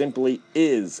 It simply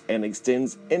is and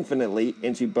extends infinitely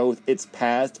into both its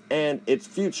past and its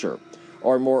future.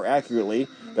 Or more accurately,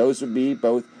 those would be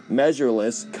both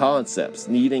measureless concepts,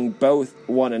 needing both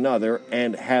one another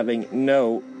and having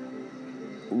no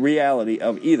reality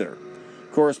of either.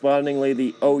 Correspondingly,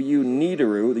 the OU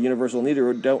Nidoru, the universal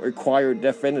Nidoru, don't require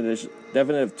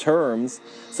definitive terms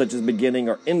such as beginning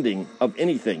or ending of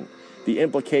anything. The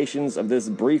implications of this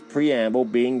brief preamble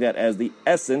being that as the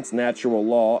essence, natural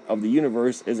law of the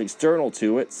universe is external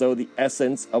to it, so the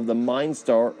essence of the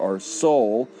MindStar or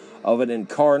soul of an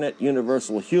incarnate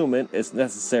universal human is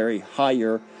necessary,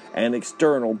 higher, and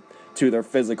external to their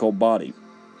physical body.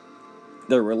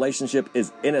 Their relationship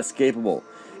is inescapable.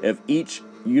 If each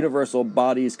universal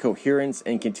body's coherence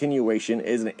and continuation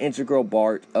is an integral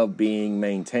part of being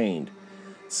maintained.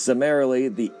 Summarily,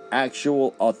 the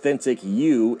actual authentic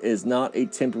you is not a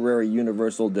temporary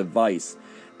universal device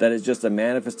that is just a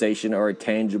manifestation or a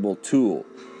tangible tool.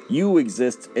 You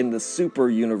exist in the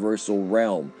super-universal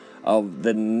realm of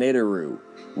the Nidoru,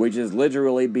 which is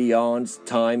literally beyond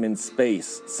time and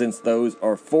space, since those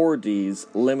are 4Ds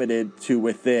limited to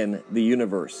within the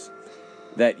universe.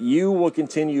 That you will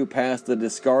continue past the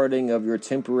discarding of your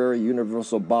temporary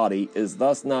universal body is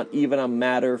thus not even a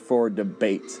matter for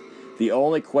debate. The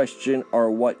only question are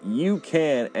what you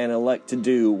can and elect to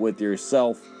do with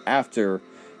yourself after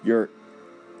your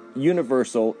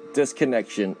universal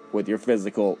disconnection with your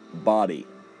physical body.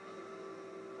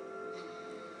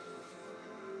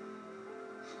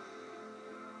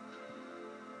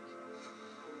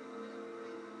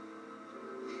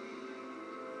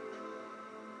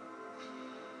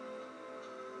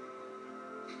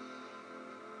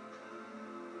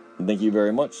 Thank you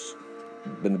very much.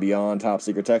 Been the Beyond Top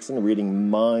Secret Texan reading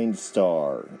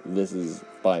MindStar. This is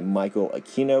by Michael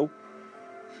Aquino.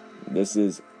 This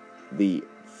is the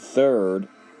third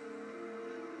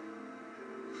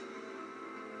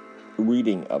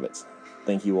reading of it.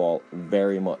 Thank you all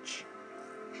very much.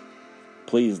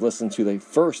 Please listen to the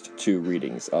first two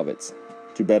readings of it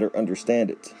to better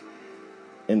understand it.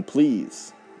 And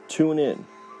please tune in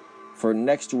for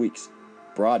next week's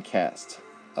broadcast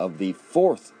of the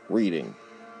fourth reading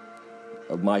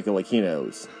of Michael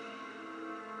Aquino's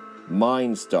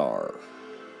MindStar.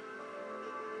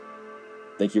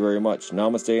 Thank you very much.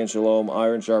 Namaste and shalom.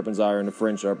 Iron sharpens iron. A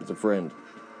friend sharpens a friend.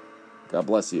 God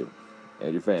bless you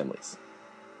and your families.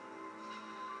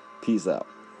 Peace out.